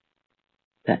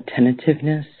 That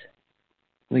tentativeness,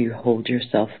 where you hold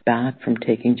yourself back from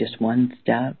taking just one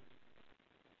step,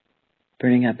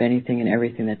 burning up anything and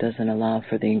everything that doesn't allow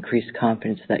for the increased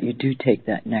confidence that you do take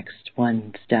that next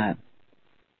one step.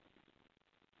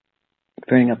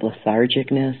 Burning up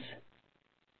lethargicness,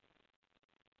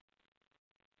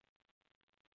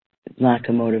 lack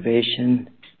of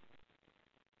motivation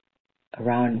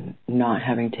around not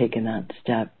having taken that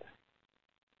step.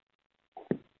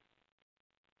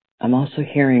 I'm also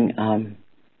hearing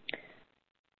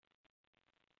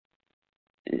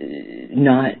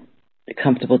not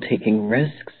comfortable taking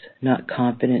risks, not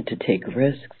confident to take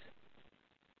risks.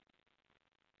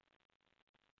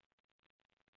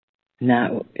 And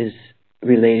that is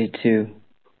related to,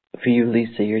 for you,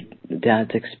 Lisa, your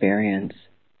dad's experience.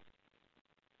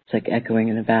 It's like echoing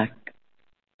in the back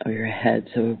of your head.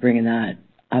 So we're bringing that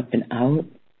up and out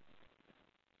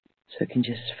so it can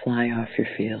just fly off your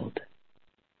field.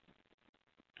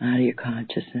 Out of your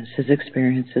consciousness. His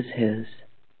experience is his.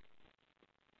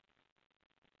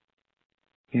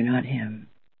 You're not him.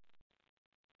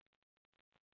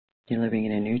 You're living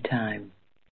in a new time.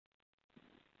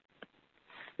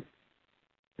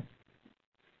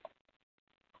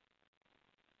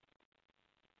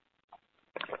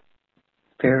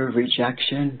 Fear of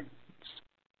rejection. It's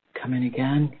coming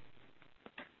again.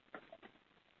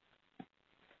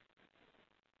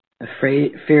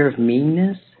 Fear of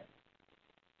meanness.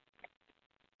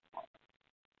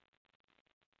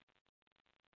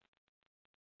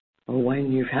 Or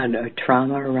when you've had a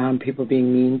trauma around people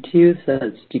being mean to you, so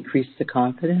that's decreased the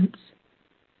confidence.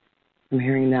 I'm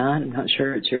hearing that. I'm not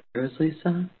sure it's yours,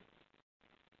 Lisa.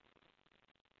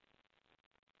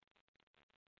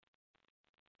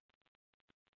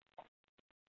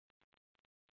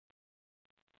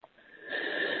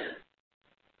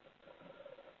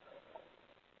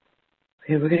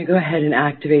 Okay, we're going to go ahead and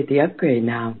activate the upgrade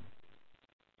now.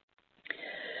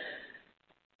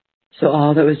 So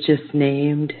all that was just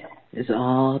named is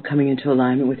all coming into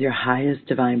alignment with your highest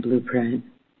divine blueprint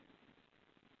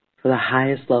for the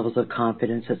highest levels of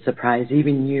confidence that surprise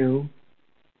even you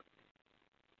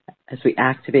as we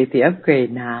activate the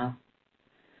upgrade now.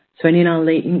 So any and all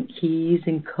latent keys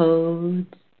and codes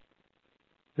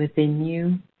within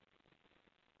you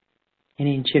and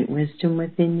ancient wisdom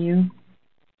within you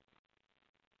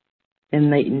and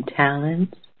latent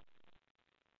talents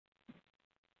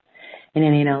and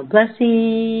any and all blessings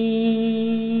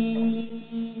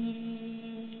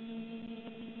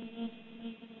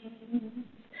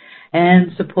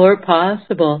and support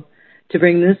possible to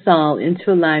bring this all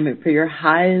into alignment for your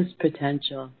highest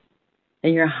potential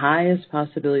and your highest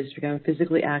possibilities to become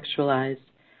physically actualized.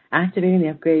 Activating the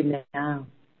upgrade now.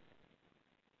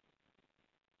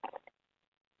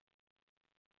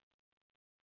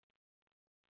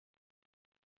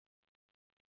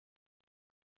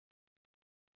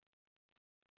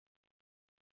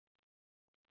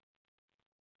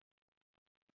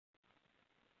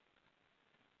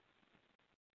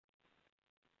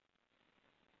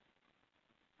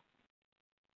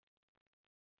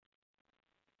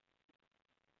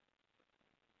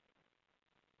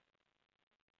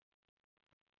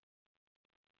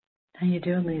 How you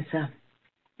doing, Lisa?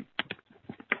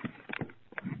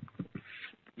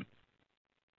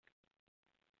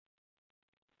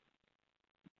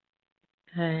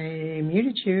 I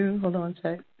muted you. Hold on a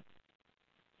sec.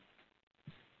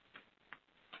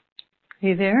 Are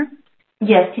you there?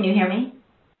 Yes, can you hear me?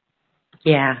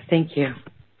 Yeah, thank you.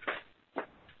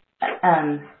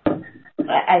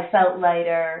 I felt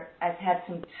lighter. I've had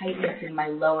some tightness in my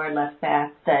lower left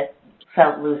back that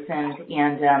felt loosened,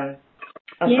 and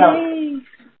I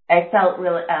felt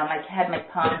really. I had my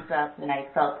palms up, and I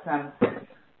felt some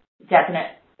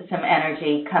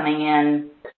energy coming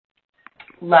in.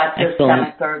 Lots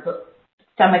Excellent. of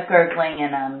stomach gurgling,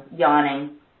 and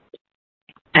yawning.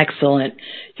 Excellent.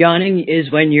 Yawning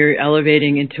is when you're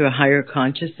elevating into a higher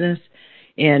consciousness,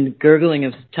 and gurgling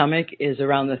of stomach is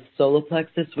around the solar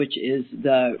plexus, which is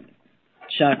the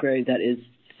chakra that is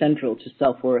central to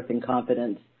self-worth and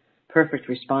confidence. Perfect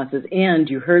responses. And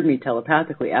you heard me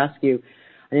telepathically ask you,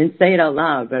 I didn't say it out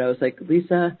loud, but I was like,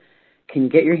 Lisa, can you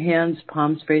get your hands,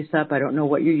 palms face up? I don't know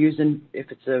what you're using,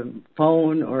 if it's a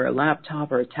phone or a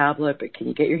laptop or a tablet, but can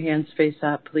you get your hands face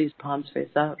up, please? Palms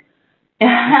face up.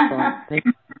 Thank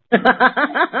you.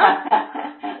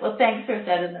 Well, thanks for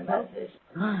sending the message.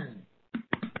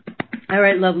 All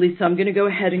right, lovely. So I'm going to go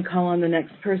ahead and call on the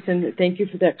next person. Thank you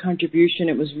for that contribution.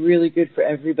 It was really good for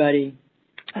everybody.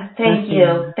 Thank you,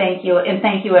 and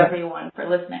thank you everyone for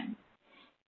listening.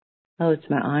 Oh, it's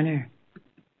my honor.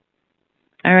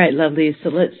 All right, lovely. So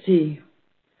let's see.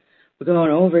 We're going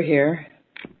over here.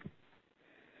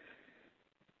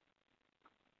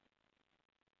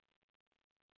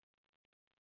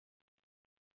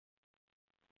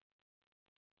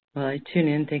 While I tune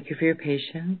in, thank you for your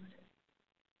patience.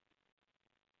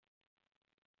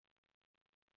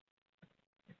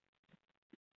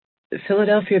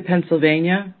 Philadelphia,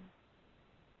 Pennsylvania.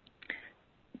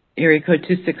 Area code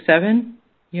 267.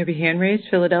 You have your hand raised.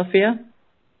 Philadelphia,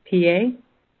 PA.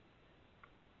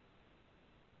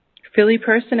 Philly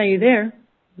person, are you there?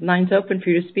 Line's open for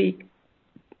you to speak.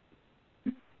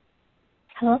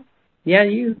 Hello? Yeah,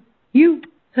 you.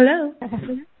 Hello.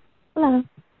 Hello.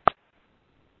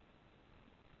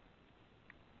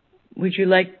 Would you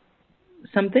like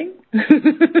something?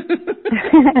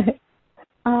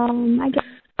 I guess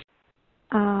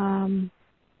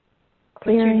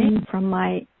clearing from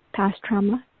my past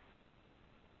trauma.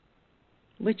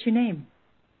 What's your name?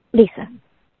 Lisa.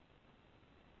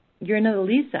 You're another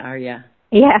Lisa, are you?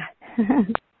 Yeah.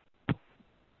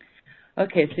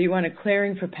 Okay, so you want a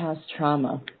clearing for past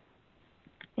trauma.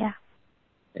 Yeah.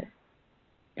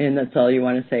 And that's all you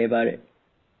want to say about it?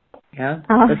 Yeah?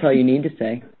 That's all you need to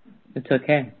say. It's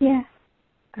okay. Yeah.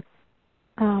 Okay.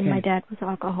 My dad was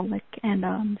alcoholic,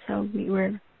 and so we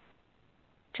were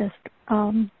just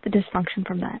the dysfunction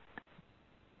from that.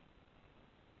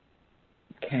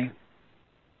 Okay.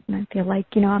 And I feel like,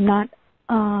 I'm not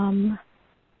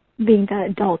being the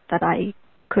adult that I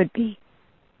could be,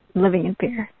 living in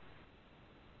fear.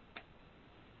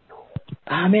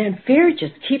 Oh, man, fear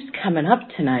just keeps coming up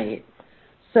tonight.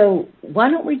 So why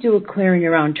don't we do a clearing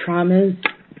around traumas?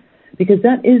 Because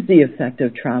that is the effect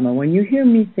of trauma. When you hear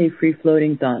me say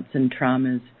free-floating thoughts and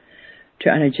traumas,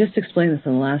 and I just explained this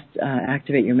in the last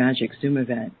Activate Your Magic Zoom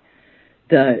event,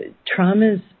 the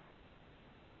traumas,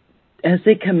 as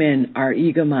they come in, our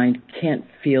ego mind can't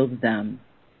field them.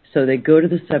 So they go to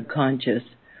the subconscious,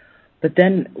 But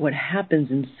then what happens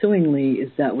ensuingly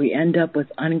is that we end up with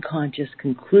unconscious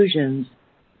conclusions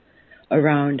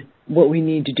around what we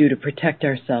need to do to protect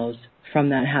ourselves from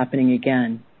that happening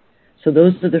again. So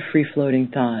those are the free-floating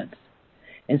thoughts.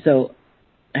 And so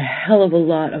a hell of a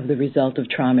lot of the result of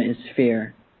trauma is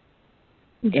fear.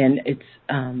 And it's,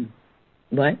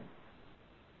 what?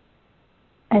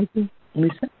 I agree.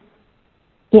 Lisa?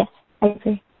 Yes, I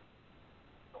agree.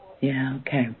 Yeah,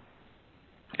 okay.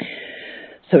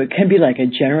 So it can be like a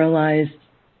generalized,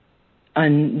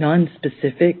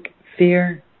 non-specific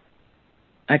fear.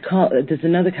 There's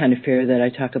another kind of fear that I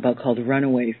talk about called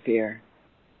runaway fear.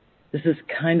 This is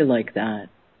kind of like that.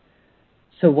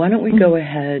 So why don't we go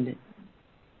ahead?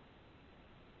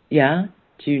 Yeah?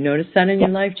 Do you notice that in your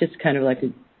life? Just kind of like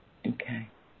okay.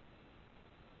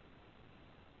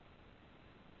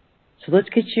 So let's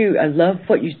get you, I love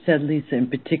what you said, Lisa, in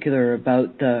particular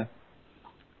about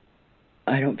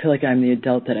I don't feel like I'm the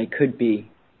adult that I could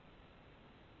be.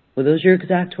 Were those your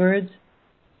exact words?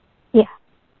 Yeah.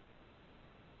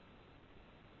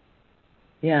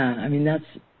 Yeah, I mean, that's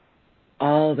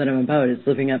all that I'm about, is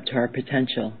living up to our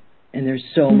potential. And there's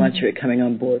so much of it coming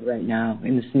on board right now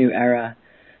in this new era.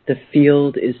 The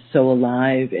field is so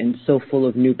alive and so full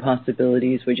of new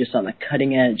possibilities. We're just on the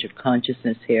cutting edge of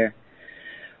consciousness here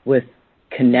with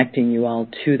connecting you all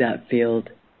to that field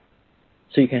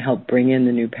so you can help bring in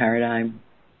the new paradigm.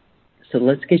 So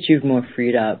let's get you more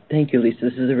freed up. Thank you, Lisa.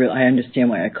 This is I understand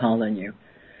why I called on you.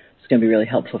 It's going to be really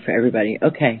helpful for everybody.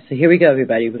 Okay, so here we go,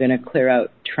 everybody. We're going to clear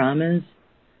out traumas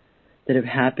that have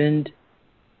happened.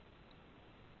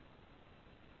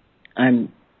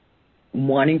 I'm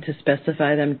wanting to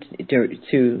specify them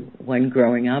to when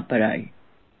growing up, but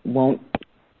I'll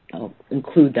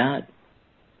include that,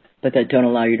 but that don't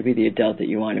allow you to be the adult that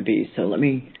you want to be. So let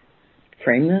me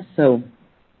frame this. So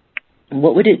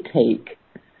what would it take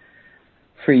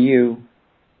for you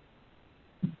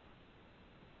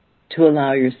to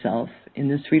allow yourself in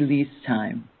this release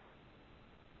time,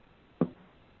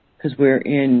 because we're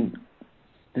in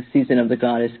the season of the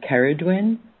goddess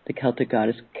Ceridwen, the Celtic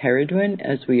goddess Ceridwen,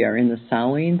 as we are in the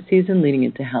Samhain season leading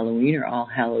into Halloween or All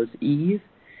Hallows Eve.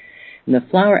 And the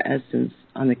flower essence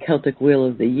on the Celtic wheel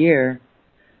of the year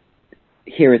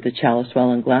here at the Chalice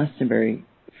Well in Glastonbury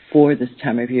for this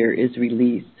time of year is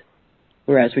release.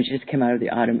 Whereas we just came out of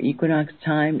the autumn equinox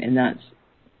time, and that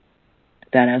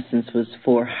essence was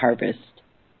for harvest.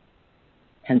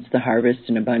 Hence the harvest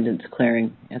and abundance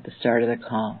clearing at the start of the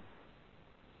call.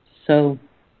 So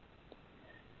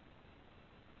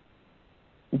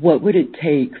what would it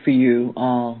take for you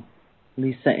all,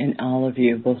 Lisa and all of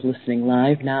you, both listening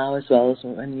live now as well as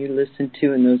when you listen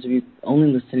to, and those of you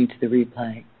only listening to the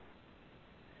replay,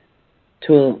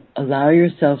 to allow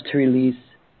yourself to release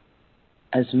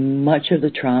as much of the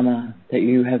trauma that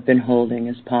you have been holding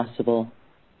as possible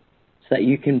so that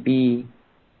you can be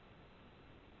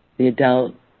the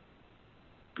adult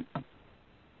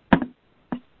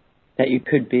that you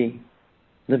could be,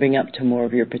 living up to more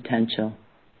of your potential.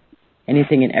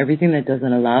 Anything and everything that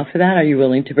doesn't allow for that, are you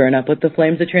willing to burn up with the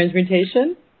flames of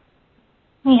transmutation?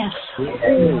 Yes. Yes.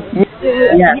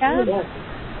 Yes.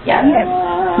 Yes.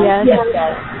 Yes.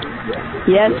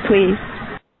 Yes, please.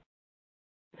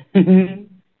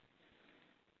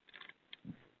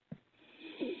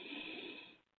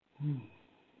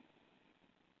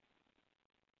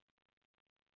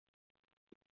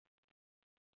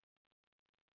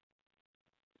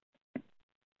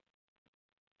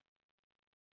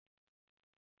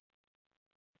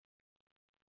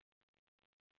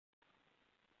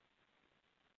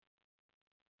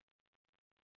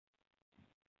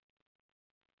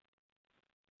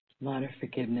 A lot of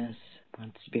forgiveness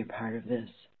wants to be a part of this.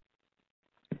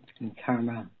 And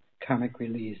karmic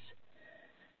release.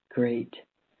 Great.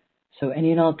 So any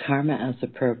and all karma as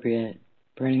appropriate,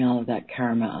 burning all of that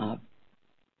karma up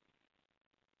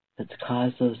that's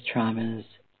caused those traumas,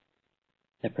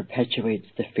 that perpetuates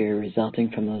the fear resulting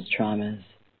from those traumas,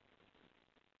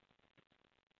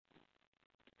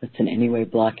 that's in any way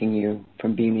blocking you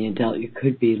from being the adult you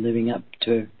could be, living up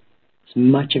to as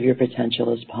much of your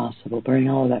potential as possible, burning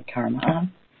all of that karma up.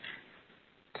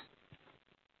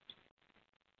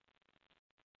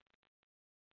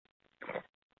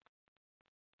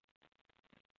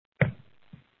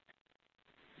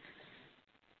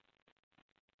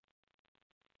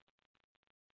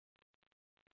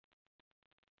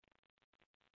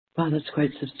 Wow, that's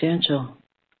quite substantial.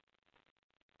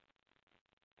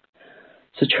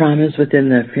 So traumas within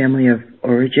the family of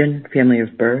origin, family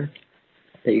of birth,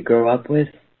 that you grow up with,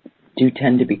 do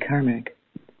tend to be karmic.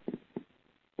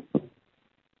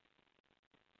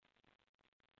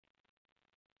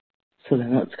 So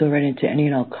then let's go right into any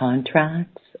and all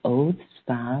contracts, oaths,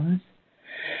 vows,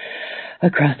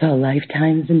 across all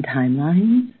lifetimes and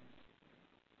timelines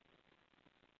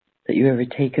that you've ever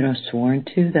taken or sworn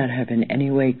to that have in any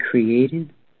way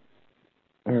created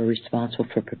or are responsible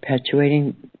for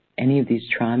perpetuating any of these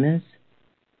traumas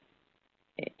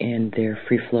and their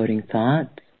free-floating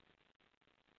thoughts.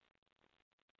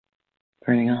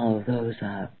 Burning all of those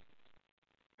up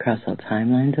across all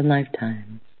timelines and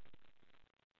lifetimes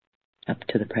up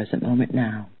to the present moment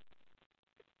now.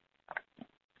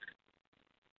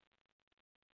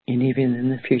 And even in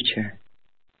the future.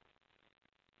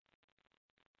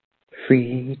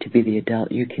 Free to be the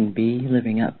adult you can be,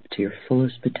 living up to your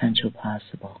fullest potential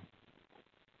possible.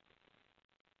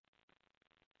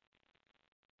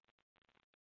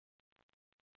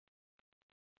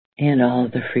 And all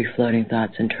of the free-floating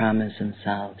thoughts and traumas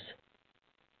themselves.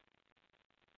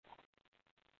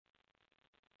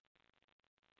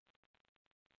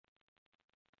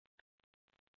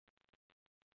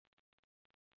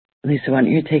 Lisa, why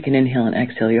don't you take an inhale and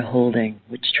exhale? You're holding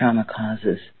which trauma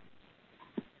causes.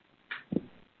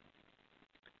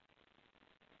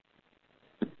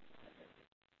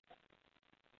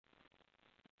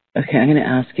 Okay, I'm going to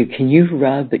ask you, can you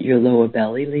rub at your lower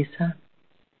belly, Lisa?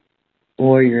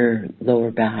 Or your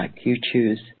lower back? You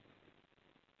choose.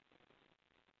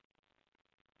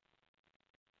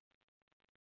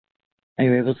 Are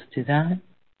you able to do that?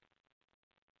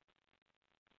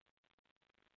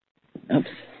 Oops,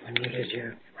 I muted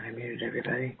you. I muted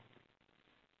everybody.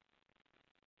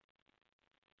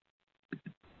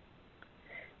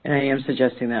 And I am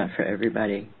suggesting that for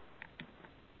everybody.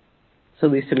 So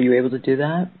Lisa, were you able to do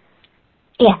that?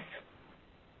 Yes.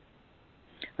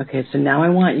 Okay, so now I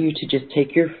want you to just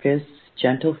take your fists,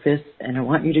 gentle fists, and I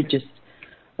want you to just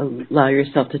allow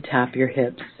yourself to tap your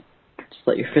hips. Just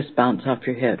let your fists bounce off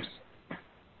your hips.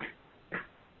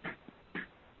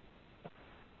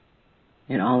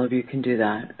 And all of you can do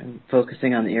that. I'm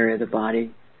focusing on the area of the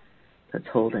body that's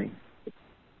holding.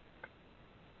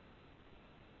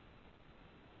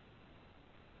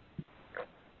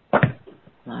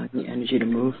 Allowing the energy to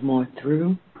move more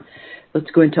through.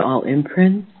 Let's go into all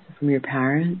imprints from your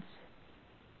parents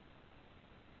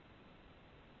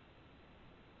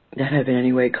that have in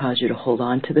any way caused you to hold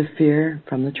on to the fear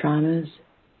from the traumas,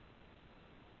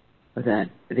 or that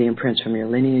the imprints from your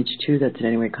lineage too that's in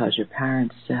any way caused your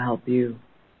parents to help you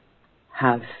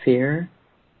have fear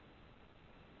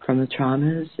from the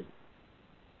traumas,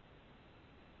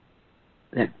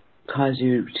 that cause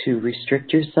you to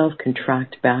restrict yourself,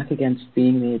 contract back against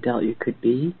being the adult you could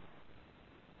be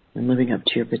and living up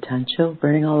to your potential.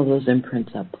 Burning all of those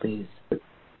imprints up, please,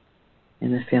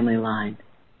 in the family line.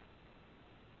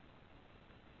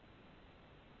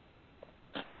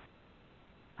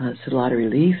 It's a lot of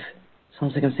relief.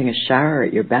 Sounds like I'm seeing a shower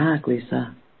at your back,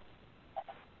 Lisa.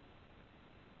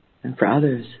 And for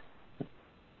others,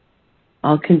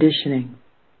 all conditioning.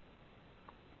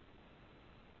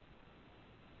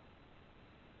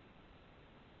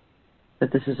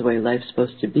 That this is the way life's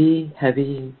supposed to be,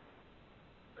 heavy,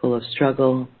 full of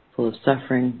struggle, full of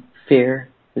suffering, fear.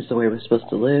 This is the way we're supposed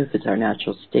to live. It's our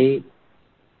natural state,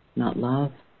 not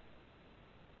love.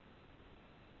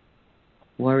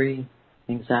 Worry,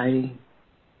 anxiety.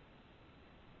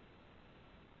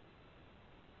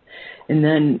 And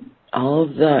then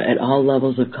at all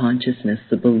levels of consciousness,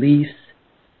 the beliefs,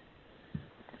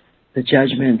 the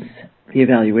judgments, the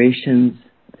evaluations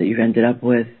that you've ended up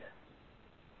with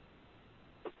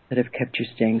that have kept you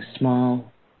staying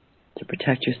small, to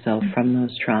protect yourself from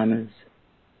those traumas,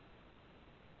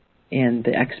 and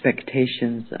the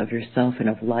expectations of yourself and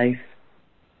of life,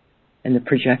 and the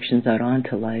projections out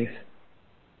onto life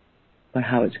about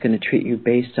how it's going to treat you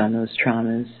based on those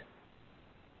traumas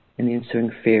and the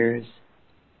ensuing fears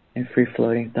and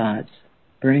free-floating thoughts.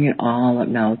 Burning it all up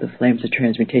now with the flames of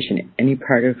transmutation. Any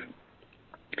part of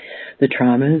the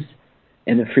traumas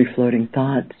and the free-floating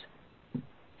thoughts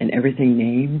and everything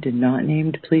named and not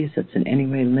named, please, that's in any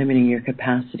way limiting your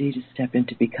capacity to step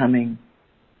into becoming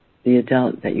the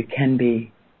adult that you can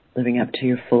be, living up to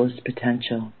your fullest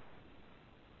potential.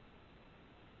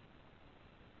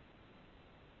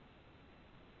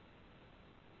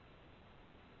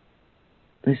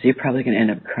 Lisa, you're probably going to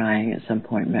end up crying at some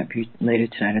point, maybe later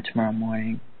tonight or tomorrow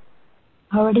morning.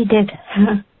 Already did.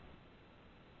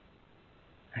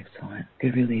 Excellent.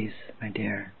 Good release, my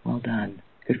dear. Well done.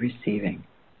 Good receiving.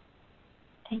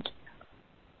 Thank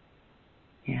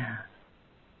you. Yeah.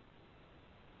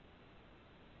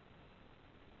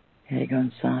 Yeah, you're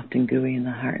going soft and gooey in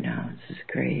the heart now. This is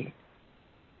great.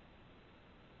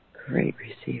 Great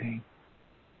receiving.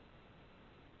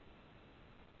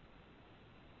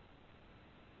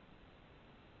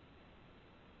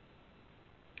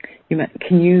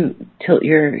 Can you tilt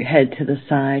your head to the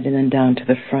side and then down to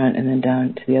the front and then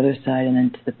down to the other side and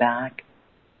then to the back?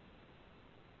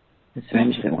 This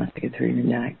energy that wants to get through your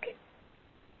neck.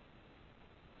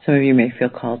 Some of you may feel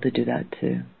called to do that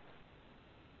too.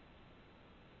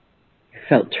 You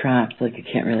felt trapped, like you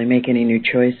can't really make any new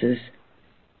choices.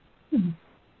 Mm-hmm.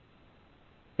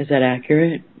 Is that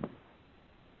accurate?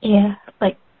 Yeah,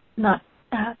 like not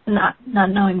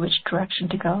knowing which direction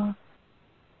to go.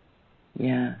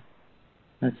 Yeah.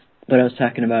 That's what I was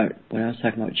talking about when I was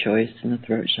talking about choice in the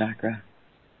throat chakra.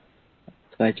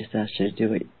 That's why I just asked you to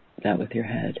do that with your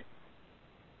head.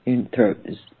 Your throat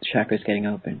chakra is getting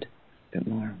opened a bit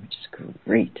more, which is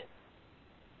great.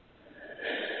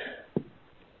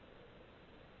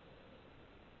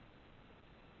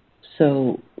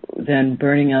 So then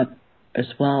burning up as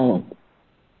well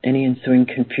any ensuing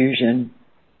confusion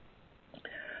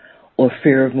or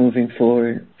fear of moving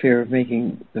forward, fear of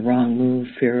making the wrong move,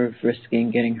 fear of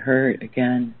risking getting hurt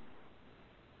again.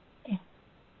 Yeah.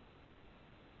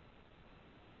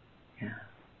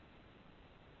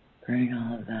 Burning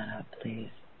all of that up, please.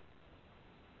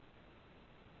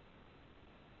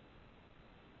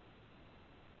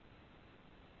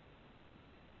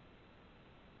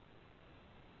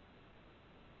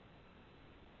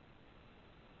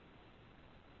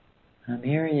 I'm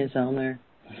hearing you, Zelmer.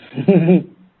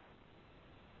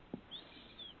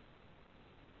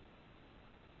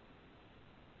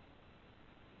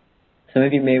 Some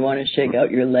of you may want to shake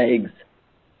out your legs.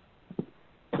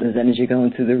 There's energy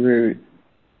going through the root.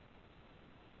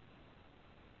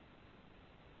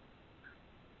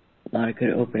 A lot of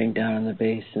good opening down on the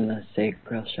base and the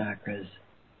sacral chakras.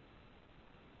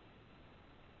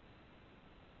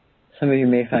 Some of you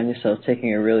may find yourself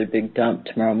taking a really big dump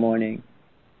tomorrow morning.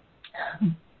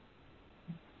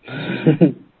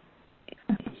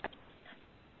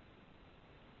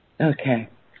 Okay.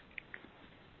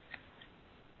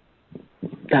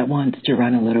 That wants to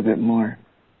run a little bit more.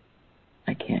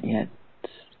 I can't yet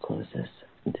close this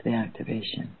into the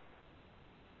activation.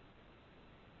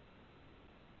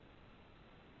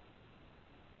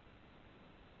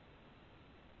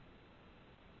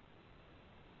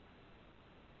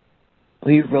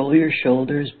 Will you roll your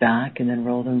shoulders back and then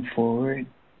roll them forward?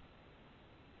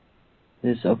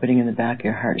 This opening in the back of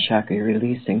your heart chakra, you're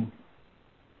releasing.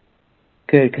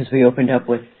 Good, because we opened up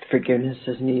with forgiveness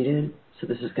as needed. So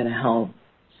this is going to help.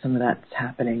 Some of that's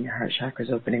happening. Your heart chakra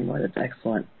is opening more. That's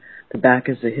excellent. The back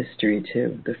is the history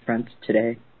too. The front's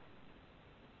today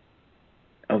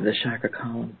of the chakra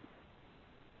column.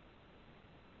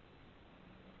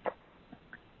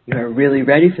 You are really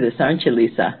ready for this, aren't you,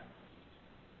 Lisa?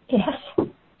 Yes.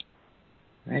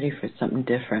 Ready for something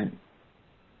different.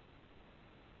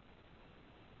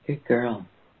 Good girl.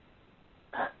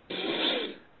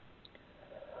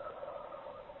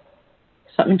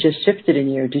 Something just shifted in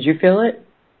you. Did you feel it?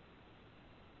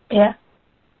 Yeah.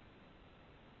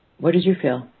 What did you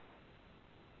feel?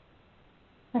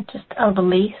 Just a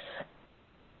release.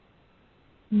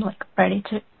 I'm like ready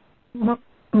to move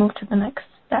to the next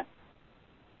step.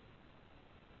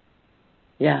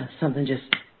 Yeah, something just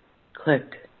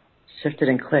clicked. Shifted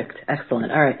and clicked.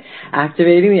 Excellent. All right.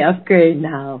 Activating the upgrade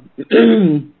now.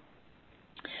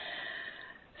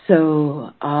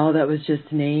 So all that was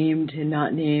just named and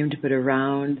not named, but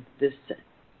around this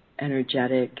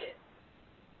energetic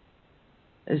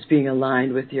is being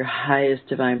aligned with your highest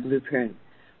divine blueprint.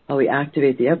 While we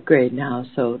activate the upgrade now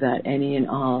so that any and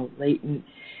all latent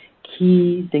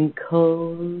keys and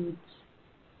codes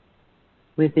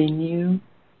within you,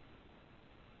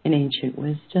 an ancient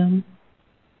wisdom,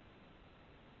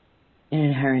 an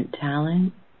inherent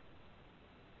talent,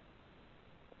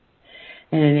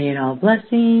 and any and all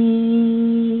blessings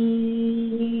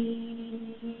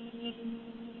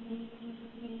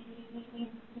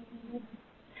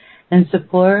and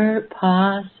support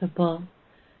possible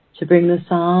to bring this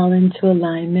all into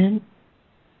alignment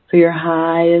for your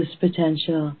highest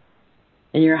potential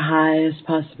and your highest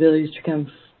possibilities to become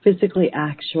physically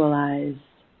actualized.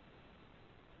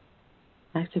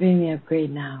 Activating the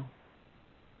upgrade now.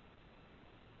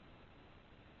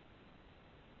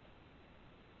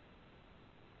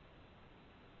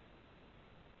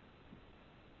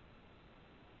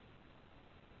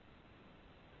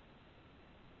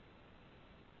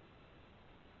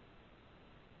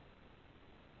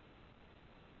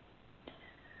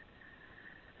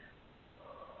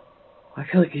 I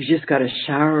feel like you just got a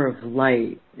shower of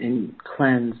light and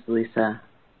cleanse, Lisa.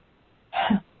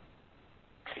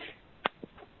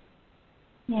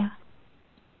 Yeah.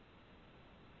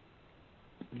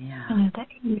 Yeah. I know that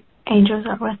angels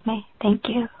are with me. Thank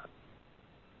you.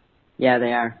 Yeah,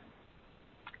 they are.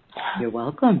 You're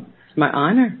welcome. It's my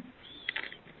honor.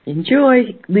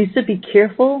 Enjoy. Lisa, be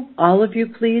careful, all of you,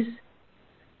 please,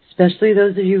 especially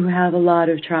those of you who have a lot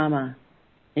of trauma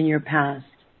in your past,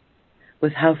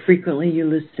 with how frequently you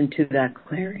listen to that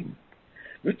clearing.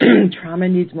 Trauma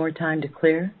needs more time to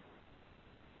clear.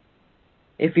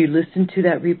 If you listen to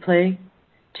that replay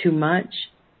too much,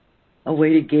 a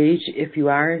way to gauge if you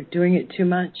are doing it too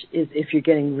much is if you're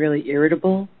getting really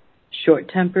irritable,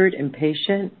 short-tempered,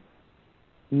 impatient,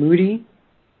 moody,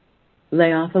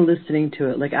 lay off of listening to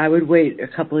it. Like I would wait a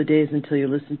couple of days until you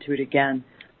listen to it again,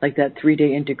 like that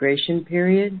 3-day integration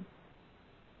period.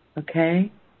 Okay?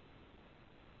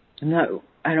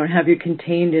 I don't have you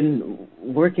contained in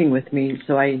working with me,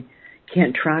 so I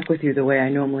can't track with you the way I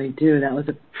normally do. That was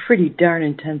a pretty darn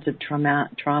intensive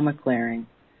trauma clearing,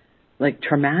 like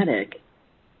traumatic.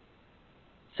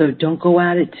 So don't go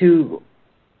at it too,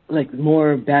 like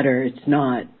more or better. It's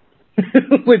not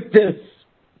with this.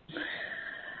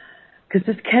 Because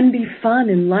this can be fun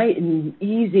and light and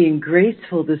easy and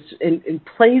graceful and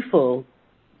playful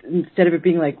instead of it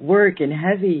being like work and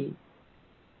heavy.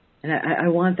 And I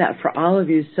want that for all of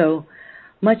you. So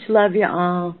much love, you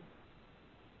all.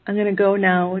 I'm going to go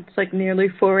now. It's like nearly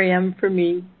 4 a.m. for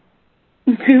me.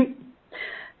 Night,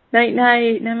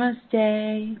 night.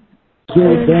 Namaste. Thank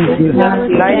you. Night,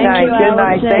 night. Good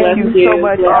night. Thank you so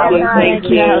much. Thank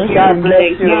you. God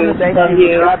bless you. Thank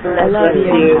you. God bless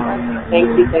you. Thank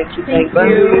you. Thank you. Thank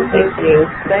you. Thank you.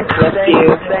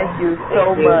 Thank you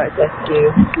so much. Thank you.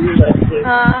 Thank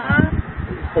you.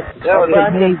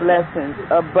 Abundant blessings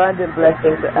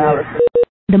to Alice.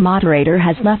 The moderator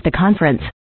has left the conference.